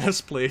 learn from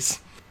this, please.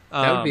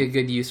 That would be a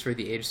good use for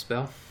the age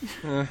spell.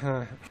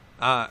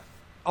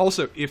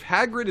 Also, if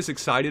Hagrid is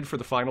excited for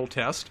the final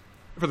test,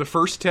 for the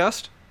first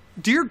test,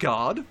 dear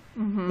God,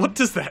 what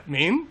does that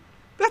mean?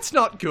 That's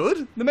not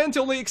good. The man's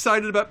only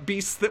excited about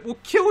beasts that will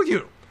kill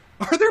you.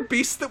 Are there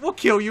beasts that will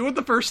kill you in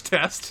the first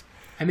test?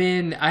 I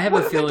mean, I have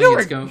a feeling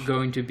it's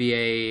going to be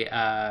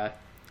a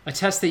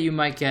test that you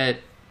might get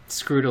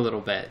screwed a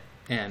little bit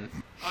in.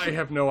 I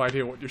have no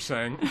idea what you're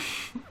saying.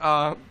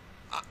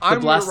 The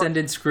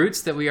blast-ended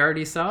Scroots that we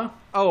already saw?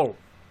 Oh,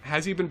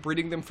 has he been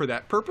breeding them for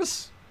that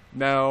purpose?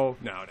 No.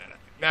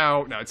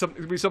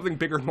 It'd be something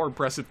bigger and more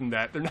impressive than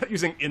that. They're not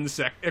using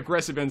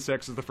aggressive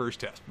insects as the first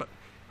test, but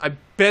I'm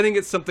betting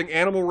it's something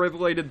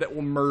animal-related that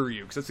will murder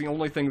you, because that's the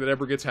only thing that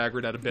ever gets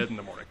Hagrid out of bed in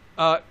the morning.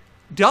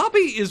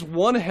 Dobby is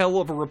one hell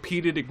of a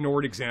repeated,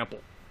 ignored example.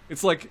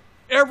 It's like,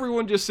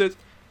 everyone just says,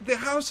 the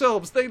house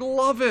elves, they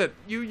love it.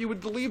 You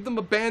would leave them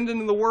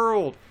abandoned in the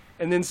world.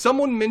 And then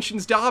someone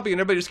mentions Dobby, and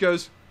everybody just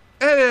goes,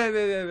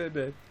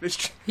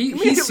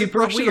 He's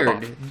super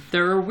weird.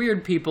 There are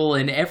weird people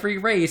in every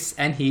race,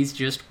 and he's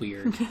just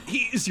weird.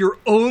 He is your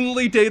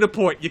only data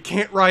point. You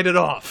can't write it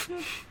off.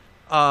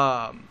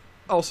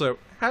 Also,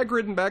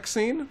 Hagrid and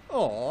Maxine,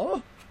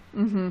 aww.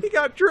 He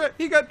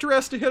got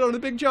dressed to hit on a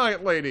big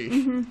giant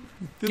lady.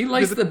 He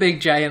likes the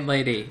big giant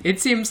lady.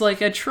 It seems like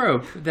a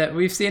trope that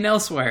we've seen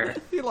elsewhere.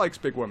 He likes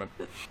big women.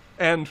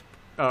 And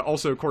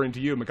also, according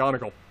to you,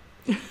 McGonagall.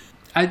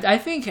 I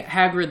think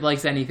Hagrid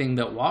likes anything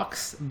that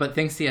walks, but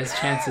thinks he has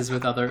chances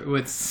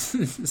with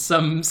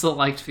some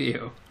select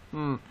few.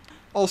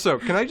 Also,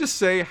 can I just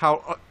say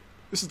how...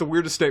 this is the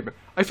weirdest statement.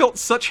 I felt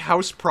such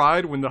house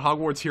pride when the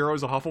Hogwarts hero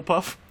is a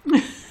Hufflepuff.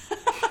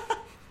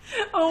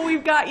 Oh,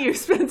 we've got you,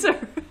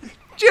 Spencer.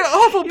 Yeah,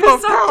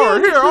 Hufflepuff power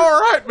here. All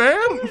right,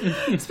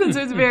 man.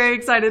 Spencer's very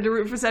excited to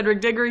root for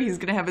Cedric Diggory. He's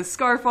going to have his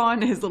scarf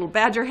on, his little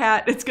badger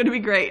hat. It's going to be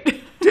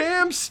great.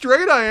 Damn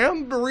straight I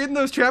am. Been reading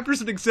those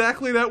chapters in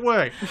exactly that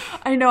way.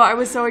 I know. I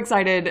was so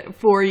excited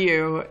for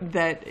you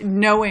that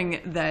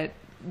knowing that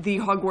the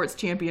Hogwarts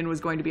champion was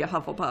going to be a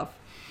Hufflepuff.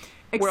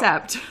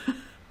 Except...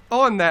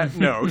 Well, on that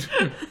note,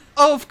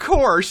 of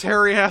course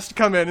Harry has to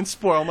come in and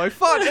spoil my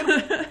fun.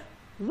 And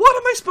what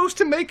am I supposed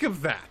to make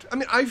of that? I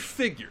mean, I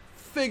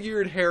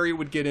figured Harry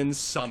would get in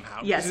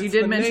somehow. Yes, you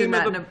did mention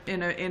that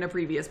in a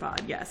previous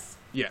pod, yes.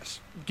 Yes.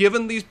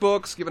 Given these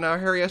books, given how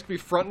Harry has to be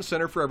front and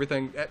center for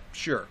everything,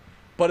 sure.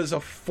 but as a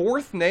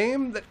fourth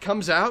name that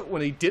comes out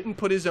when he didn't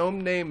put his own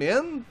name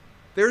in,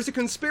 there's a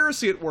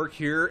conspiracy at work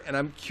here, and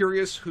I'm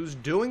curious who's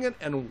doing it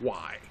and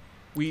why.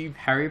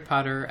 Harry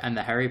Potter and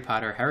the Harry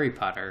Potter, Harry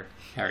Potter,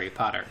 Harry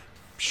Potter.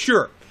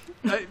 Sure.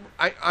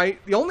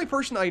 The only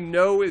person I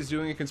know is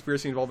doing a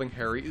conspiracy involving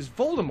Harry is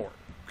Voldemort.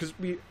 Because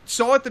we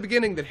saw at the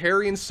beginning that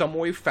Harry in some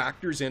way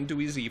factors into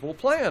his evil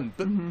plan.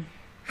 But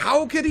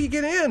how could he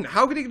get in?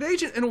 How could he get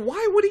agent? And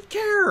why would he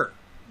care?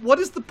 What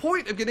is the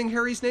point of getting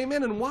Harry's name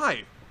in and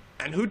why?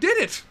 And who did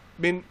it?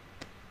 I mean,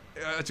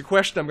 it's a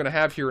question I'm going to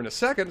have here in a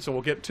second, so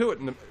we'll get to it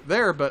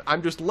there, but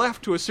I'm just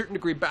left to a certain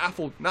degree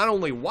baffled not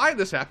only why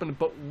this happened,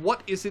 but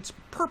what is its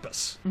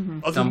purpose.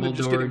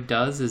 Dumbledore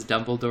does as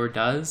Dumbledore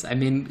does. I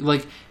mean,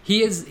 like,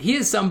 he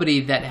is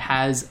somebody that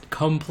has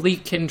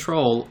complete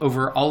control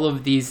over all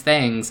of these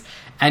things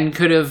and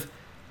could have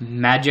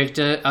magicked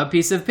a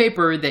piece of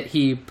paper that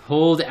he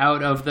pulled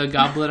out of the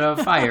Goblet of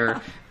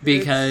Fire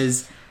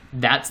because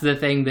that's the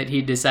thing that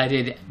he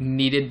decided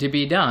needed to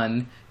be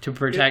done to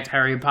protect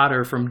Harry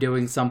Potter from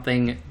doing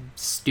something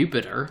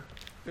stupider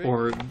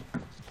or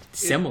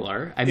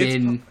similar.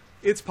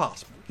 It's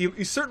possible.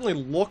 He certainly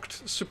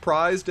looked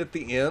surprised at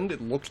the end. It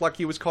looked like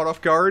he was caught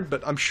off guard,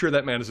 but I'm sure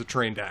that man is a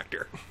trained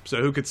actor.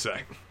 So who could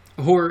say?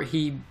 Or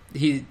he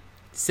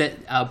set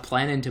a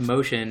plan into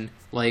motion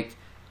like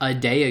a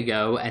day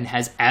ago and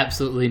has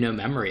absolutely no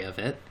memory of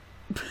it.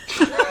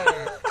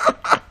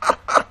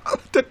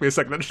 Took me a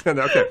second to understand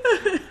that.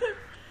 Okay.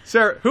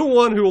 Sarah, who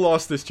won, who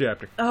lost this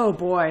chapter? Oh,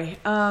 boy.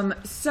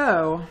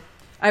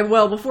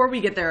 Before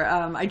we get there,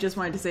 I just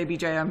wanted to say,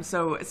 BJ, I'm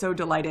so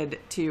delighted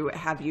to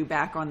have you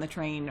back on the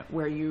train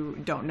where you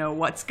don't know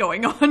what's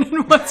going on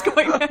and what's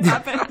going to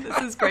happen. This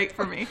is great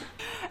for me.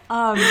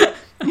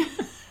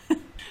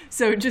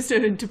 So just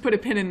to put a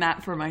pin in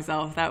that for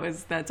myself,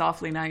 that's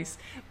awfully nice.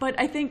 But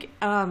I think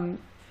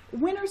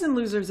winners and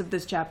losers of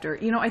this chapter,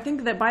 I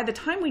think that by the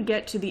time we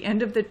get to the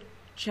end of the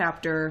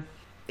chapter,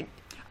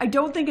 I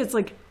don't think it's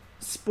like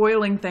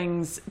spoiling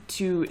things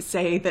to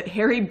say that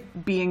Harry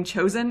being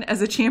chosen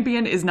as a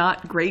champion is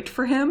not great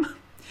for him.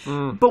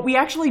 But we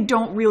actually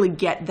don't really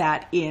get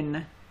that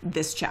in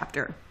this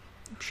chapter.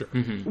 Sure.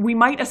 We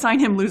might assign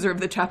him loser of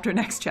the chapter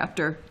next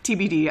chapter,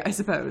 TBD, I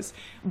suppose.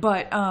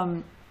 But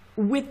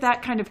with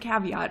that kind of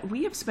caveat,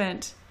 we have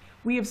spent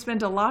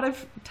a lot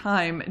of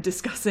time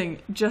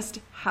discussing just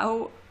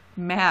how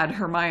mad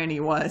Hermione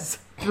was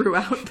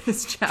throughout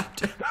this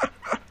chapter.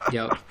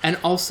 Yep. And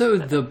also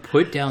the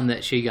put down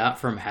that she got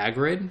from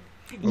Hagrid.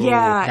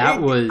 Yeah,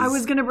 I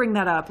was going to bring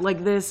that up.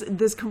 Like this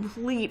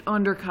complete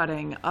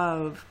undercutting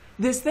of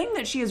this thing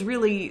that she has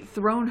really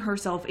thrown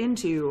herself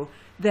into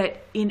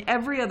that in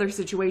every other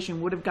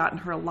situation would have gotten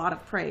her a lot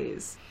of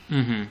praise.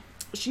 Mm-hmm.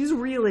 She's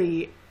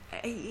really,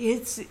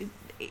 it's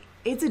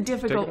a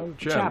difficult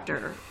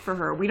chapter for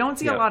her. We don't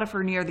see a lot of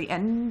her near the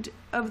end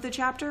of the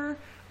chapter,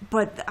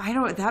 but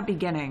that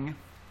beginning,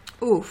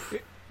 oof,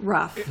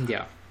 rough.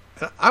 Yeah.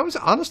 I was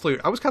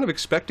kind of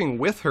expecting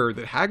with her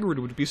that Hagrid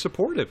would be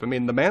supportive. I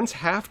mean, the man's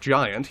half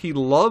giant. He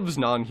loves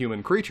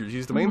non-human creatures.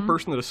 He's the main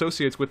person that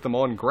associates with them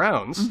on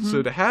grounds.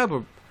 So to have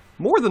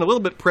more than a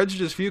little bit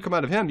prejudiced view come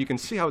out of him, you can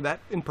see how that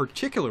in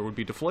particular would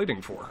be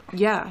deflating for her.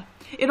 Yeah.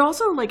 It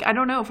also, I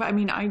don't know if,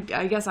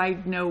 I guess I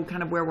know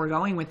kind of where we're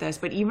going with this,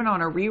 but even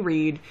on a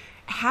reread,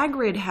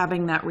 Hagrid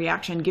having that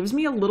reaction gives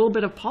me a little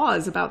bit of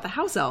pause about the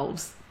house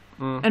elves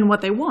and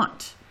what they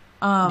want.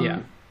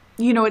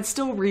 It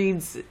still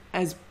reads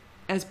as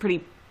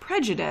pretty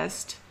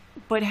prejudiced,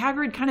 but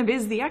Hagrid kind of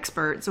is the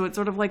expert, so it's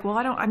sort of like,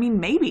 well,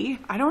 maybe,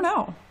 I don't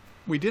know.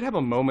 We did have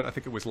a moment, I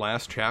think it was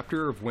last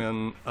chapter, of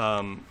when,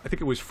 I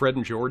think it was Fred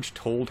and George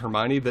told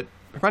Hermione that,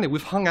 Hermione,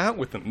 we've hung out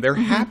with them. They're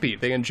happy.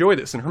 They enjoy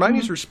this. And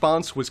Hermione's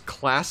response was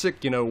classic,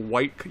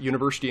 white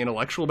university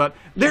intellectual about,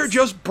 they're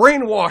just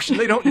brainwashed and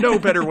they don't know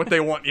better what they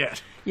want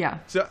yet. Yeah.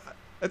 So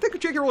I think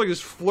J.K. Rowling is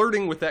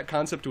flirting with that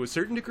concept to a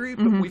certain degree,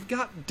 but we've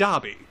got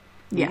Dobby.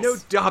 Yes. We know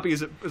Dobby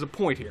is a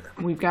point here.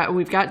 We've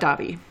got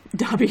Dobby.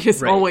 Dobby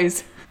is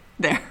always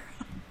there.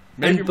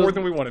 Maybe more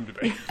than we want him to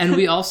be. And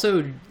we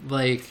also,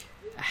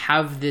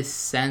 have this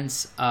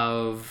sense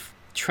of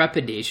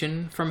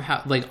trepidation from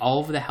how,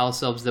 all of the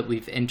house elves that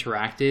we've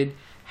interacted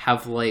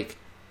have,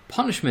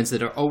 punishments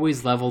that are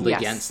always leveled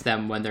against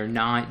them when they're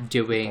not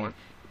doing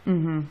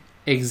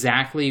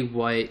exactly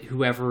what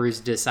whoever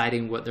is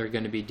deciding what they're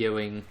going to be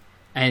doing.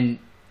 And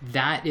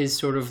that is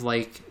sort of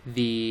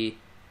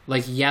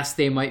yes,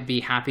 they might be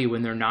happy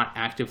when they're not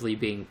actively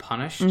being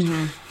punished.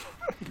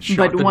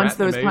 But once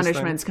those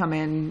punishments come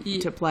in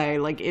to play,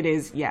 it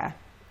is, yeah.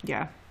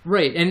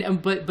 Right,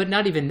 but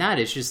not even that.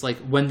 It's just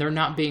when they're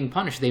not being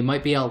punished, they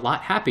might be a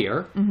lot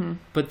happier.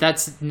 But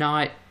that's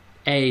not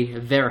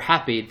they're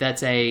happy.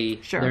 That's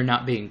they're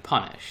not being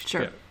punished.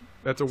 Sure. Yeah.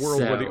 That's a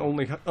world where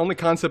the only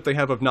concept they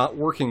have of not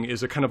working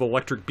is a kind of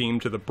electric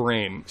beam to the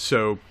brain.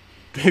 So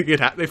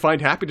they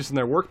find happiness in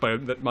their work by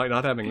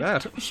not having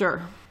that.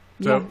 Sure.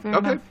 So, yeah,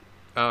 okay.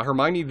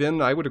 Hermione,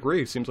 then, I would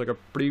agree, seems like a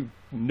pretty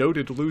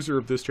noted loser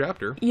of this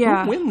chapter.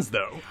 Yeah. Who wins,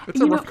 though? It's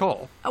a rough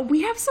call.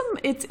 We have some...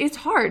 It's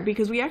hard,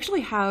 because we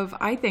actually have,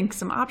 I think,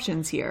 some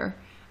options here.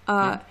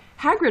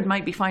 Hagrid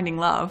might be finding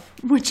love,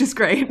 which is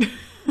great.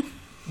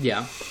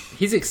 Yeah,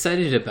 he's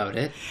excited about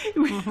it.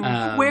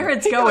 Where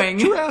it's going,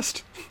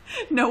 Dressed.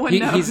 no one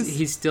knows.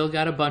 He's still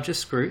got a bunch of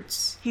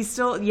Scroots. He's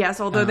still, yes,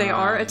 although they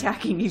are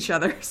attacking each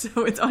other,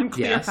 so it's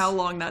unclear Yes. how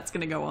long that's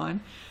going to go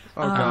on.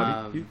 Oh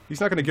god, he's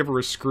not going to give her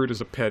a Scroot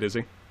as a pet, is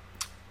he?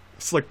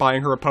 It's like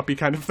buying her a puppy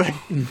kind of thing.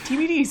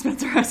 TBD,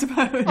 Spencer, I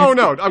suppose. Oh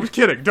no, I was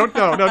kidding. Don't do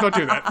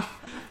that.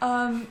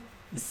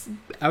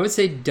 I would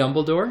say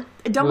Dumbledore.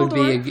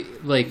 Dumbledore? Would be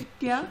like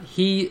Yeah.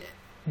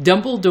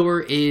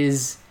 Dumbledore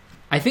is,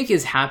 I think,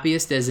 is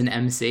happiest as an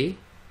MC.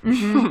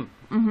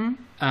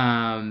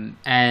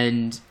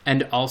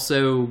 And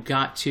also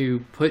got to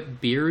put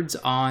beards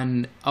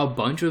on a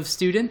bunch of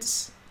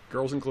students.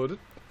 Girls included.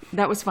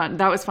 That was fun.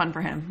 That was fun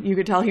for him. You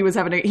could tell he was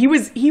having he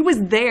was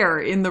there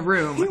in the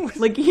room.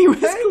 He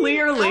was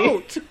clearly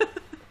Out.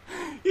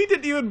 He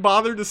didn't even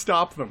bother to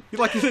stop them. He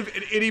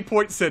at any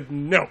point said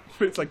no.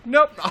 It's like,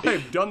 nope, I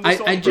have done this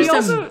I all just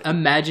purpose.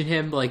 imagine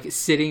him like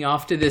sitting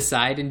off to the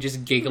side and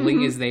just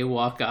giggling as they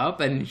walk up,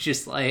 and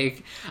just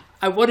like,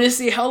 I want to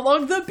see how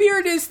long the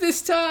beard is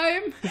this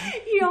time.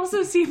 He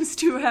also seems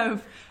to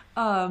have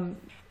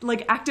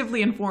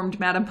actively informed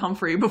Madame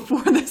Pumphrey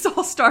before this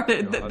all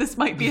started that this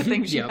might be a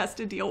thing she Yep. has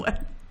to deal with.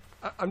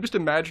 I'm just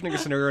imagining a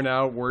scenario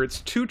now where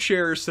it's two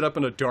chairs set up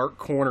in a dark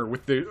corner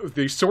with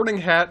the Sorting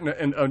Hat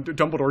and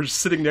Dumbledore just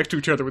sitting next to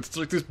each other with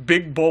like this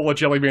big bowl of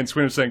Jelly Bean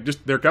Swim saying,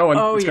 just, they're going.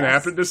 Oh, it's going to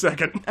yes. happen in a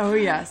second. Oh,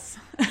 yes.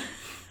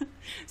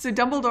 So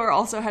Dumbledore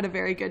also had a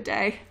very good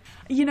day.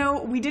 You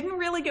know, we didn't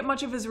really get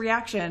much of his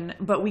reaction,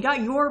 but we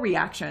got your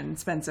reaction,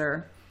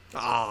 Spencer.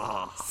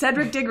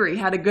 Cedric Diggory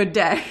had a good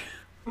day.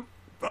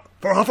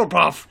 For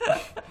Hufflepuff.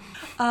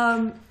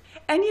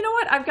 And you know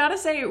what? I've got to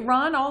say,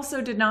 Ron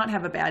also did not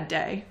have a bad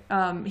day.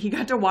 He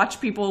got to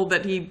watch people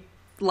that he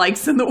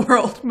likes in the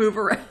world move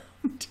around.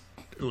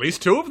 At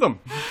least two of them.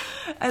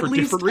 For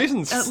different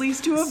reasons. At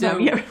least two of So-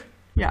 them. Yeah.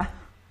 Yeah.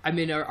 I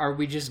mean, are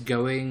we just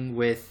going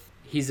with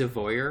he's a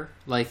voyeur?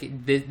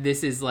 Like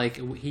this is like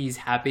he's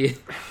happy.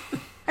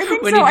 I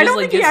think When so. he I just, don't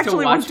like, think he gets to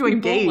actually wants to watch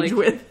people, engage like-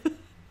 with.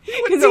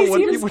 Because know he what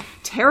seems people-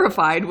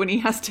 terrified when he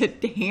has to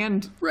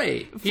hand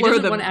Right. He Fleur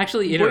doesn't the want to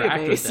actually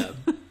interact with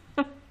bouillabaisse.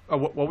 them.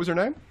 What was her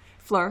name?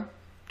 Fleur.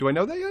 Do I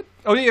know that yet?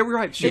 Oh, yeah, we're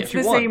right. She It's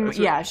the won. same. That's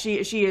it. Yeah, she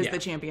is Yeah. the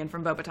champion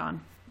from Beauxbaton.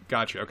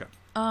 Gotcha, okay.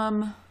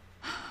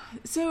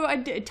 So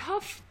a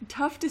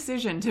tough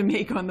decision to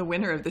make on the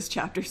winner of this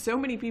chapter. So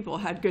many people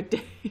had good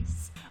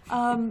days.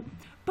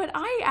 But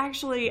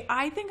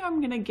I think I'm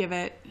going to give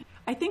it,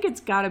 I think it's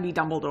got to be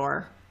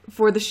Dumbledore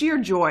for the sheer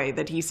joy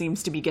that he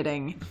seems to be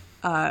getting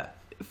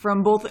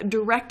from both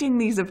directing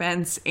these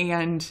events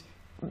and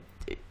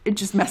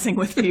just messing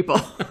with people.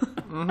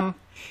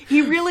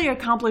 He really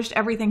accomplished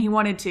everything he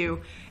wanted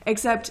to,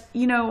 except,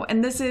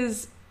 and this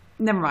is,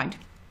 never mind.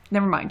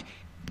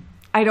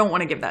 I don't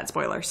want to give that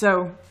spoiler.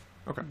 So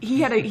Okay. he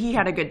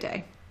had a good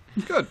day.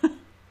 Good.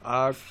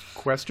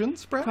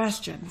 Questions, perhaps?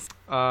 Questions.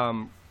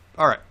 All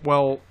right.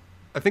 Well,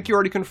 I think you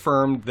already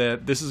confirmed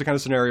that this is the kind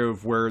of scenario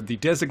of where the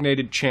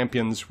designated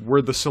champions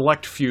were the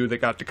select few that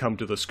got to come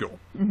to the school.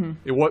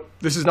 Mm-hmm.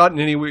 This is not in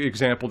any way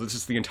example. This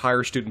is the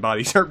entire student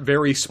body. These aren't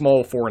very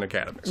small foreign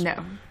academies.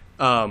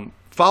 No.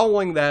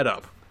 Following that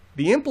up,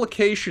 the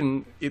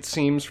implication, it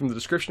seems, from the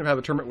description of how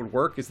the tournament would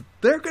work is that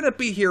they're going to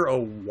be here a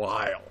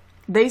while.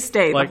 They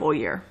stay Like- the whole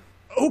year.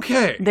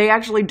 Okay. They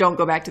actually don't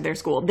go back to their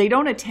school. They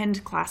don't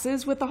attend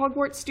classes with the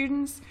Hogwarts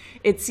students.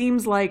 It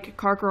seems like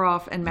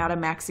Karkaroff and Madame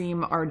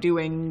Maxime are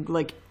doing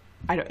like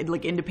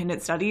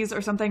independent studies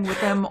or something with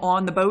them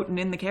on the boat and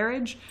in the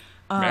carriage.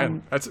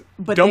 Man, that's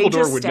but they Dumbledore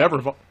just would stay.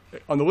 never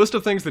on the list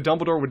of things that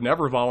Dumbledore would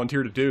never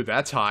volunteer to do.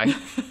 That's high.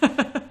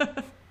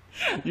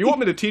 You want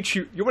me to teach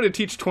you? You want to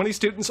teach 20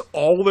 students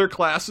all their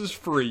classes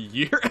for a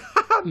year?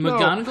 No.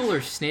 McGonagall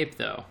or Snape,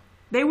 though?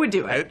 They would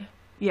do it.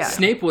 Yeah.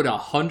 Snape would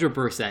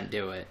 100%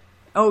 do it.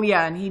 Oh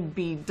yeah, and he'd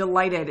be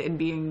delighted in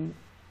being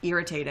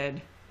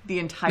irritated the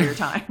entire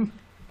time.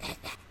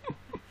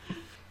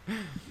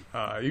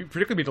 You'd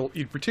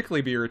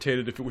particularly be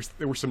irritated if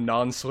there were some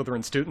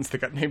non-Slytherin students that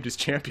got named as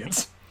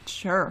champions.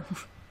 Sure.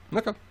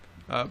 Okay.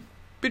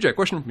 BJ,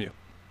 question from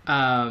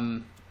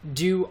you.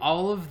 Do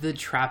all of the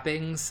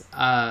trappings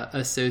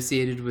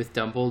associated with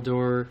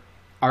Dumbledore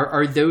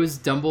are those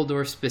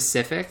Dumbledore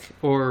specific,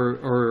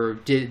 or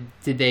did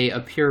they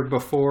appear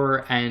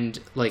before and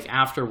like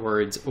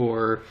afterwards,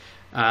 or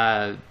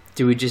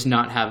do we just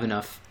not have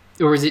enough,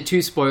 or is it too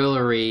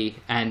spoilery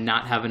and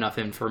not have enough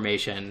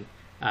information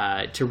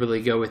to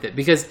really go with it?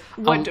 Because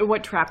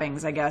What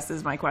trappings, I guess,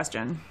 is my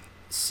question.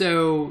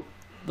 so,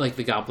 like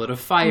the Goblet of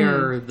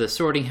Fire, the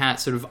Sorting Hat,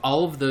 sort of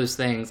all of those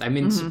things. I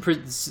mean,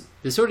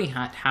 the Sorting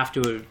Hat have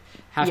to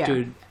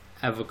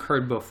have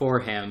occurred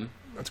before him,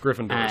 That's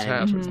Gryffindor's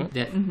hat, isn't it?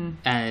 that,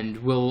 and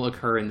will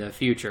occur in the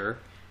future,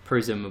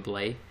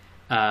 presumably.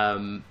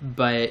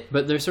 But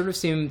there sort of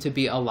seem to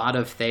be a lot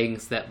of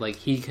things that like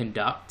he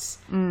conducts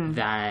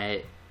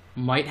that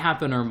might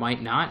happen or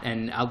might not,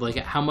 and like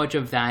how much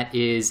of that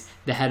is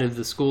the head of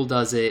the school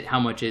does it, how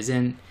much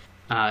isn't.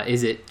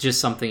 Is it just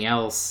something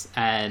else?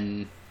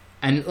 And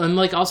And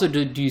like, also,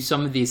 do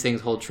some of these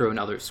things hold true in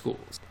other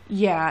schools?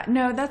 Yeah,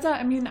 no,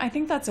 I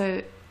think that's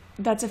a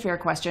fair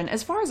question.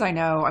 As far as I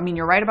know, I mean,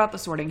 you're right about the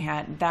Sorting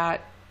Hat.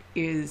 That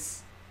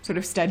is sort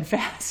of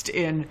steadfast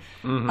in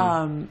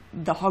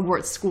the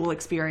Hogwarts school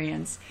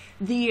experience.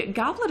 The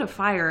Goblet of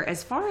Fire,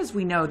 as far as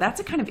we know, that's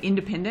a kind of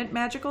independent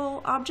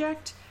magical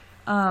object.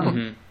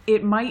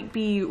 It might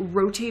be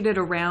rotated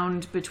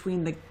around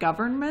between the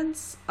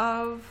governments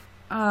of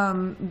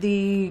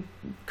the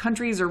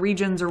countries or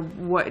regions, or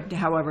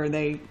however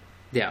they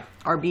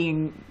are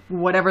being,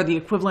 whatever the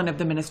equivalent of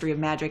the Ministry of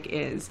Magic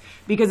is.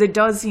 Because it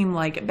does seem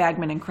like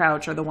Bagman and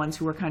Crouch are the ones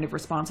who are kind of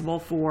responsible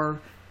for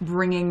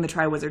bringing the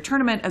Triwizard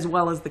Tournament as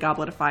well as the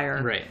Goblet of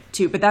Fire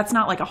too. But that's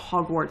not like a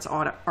Hogwarts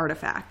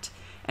artifact.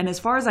 And as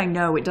far as I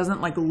know, it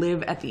doesn't like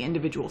live at the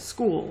individual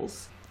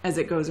schools as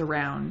it goes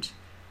around.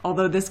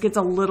 Although this gets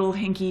a little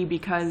hinky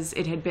because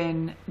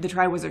the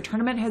Triwizard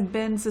Tournament had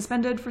been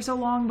suspended for so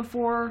long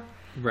before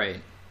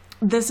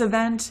this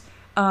event.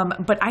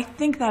 But I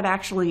think that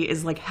actually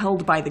is like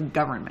held by the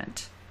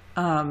government,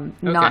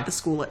 not the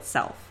school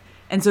itself.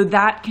 And so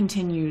that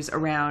continues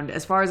around.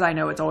 As far as I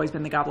know, it's always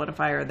been the Goblet of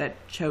Fire that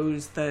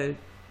chose the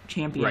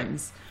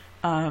champions.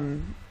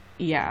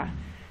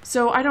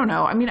 So I don't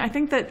know. I mean, I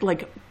think that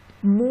like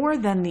more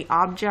than the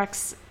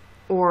objects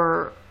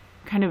or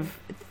kind of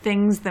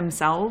things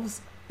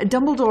themselves,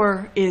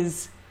 Dumbledore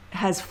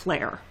has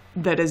flair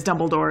that is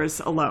Dumbledore's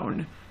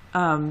alone.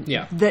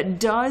 That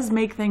does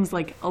make things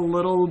like a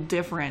little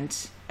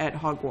different at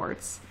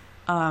Hogwarts.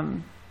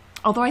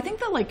 Although I think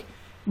that like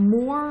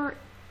more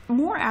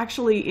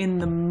actually in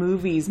the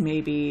movies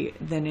maybe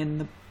than in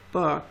the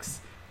books.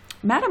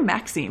 Madame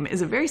Maxime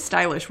is a very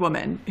stylish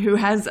woman who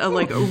has a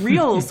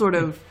real sort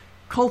of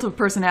cult of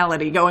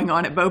personality going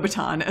on at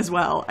Beauxbaton as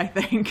well, I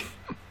think.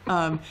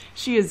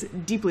 She is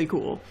deeply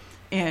cool,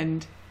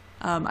 and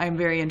I'm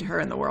very into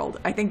her in the world.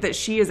 I think that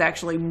she is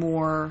actually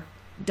more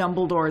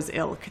Dumbledore's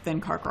ilk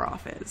than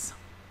Karkaroff is.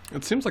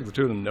 It seems like the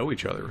two of them know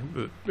each other.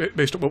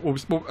 Based on what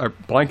was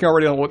blanking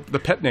already on what the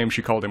pet name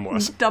she called him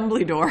was.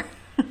 Dumbledore.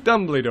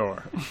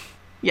 Dumbledore.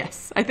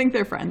 Yes, I think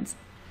they're friends.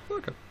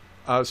 Okay.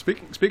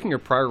 Speaking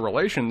of prior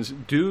relations,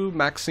 do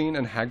Maxine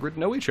and Hagrid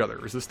know each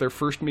other? Is this their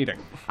first meeting?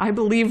 I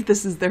believe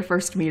this is their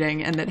first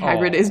meeting, and that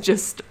Hagrid is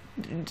just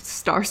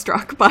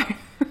starstruck by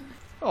her.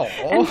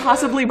 And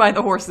possibly by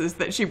the horses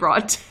that she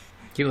brought.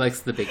 He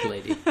likes the big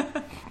lady.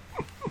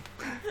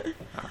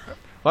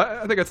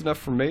 Well, I think that's enough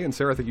for me, and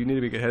Sarah, I think you need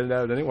to be headed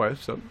out anyway.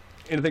 So,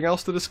 anything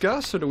else to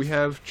discuss, or do we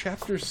have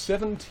Chapter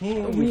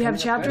 17? We have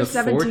Chapter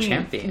 17. The 4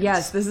 champions.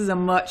 Yes, this is a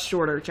much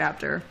shorter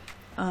chapter.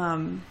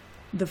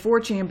 The 4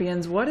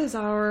 champions. What is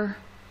our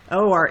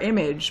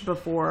image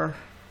before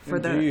for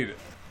Indeed.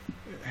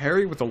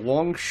 Harry with a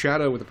long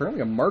shadow with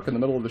apparently a mark in the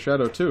middle of the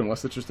shadow too,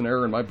 unless it's just an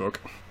error in my book.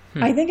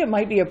 I think it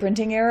might be a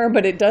printing error,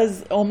 but it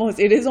is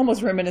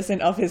almost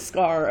reminiscent of his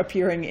scar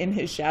appering in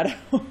his shadow.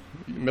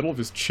 Middle of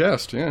his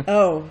chest, yeah.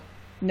 Oh,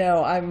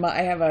 no, I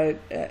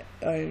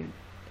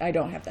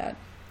don't have that.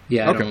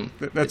 Yeah, okay.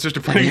 That's just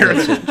a printing error.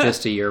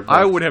 Just a yearbook.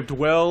 I would have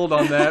dwelled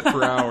on that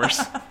for hours.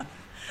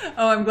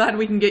 Oh, I'm glad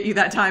we can get you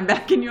that time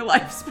back in your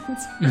life,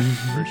 Spencer.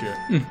 Appreciate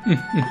it.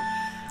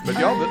 But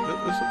y'all,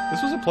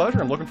 this was a pleasure.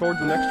 I'm looking forward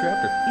to the next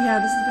chapter. Yeah,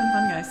 this has been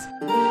fun, guys.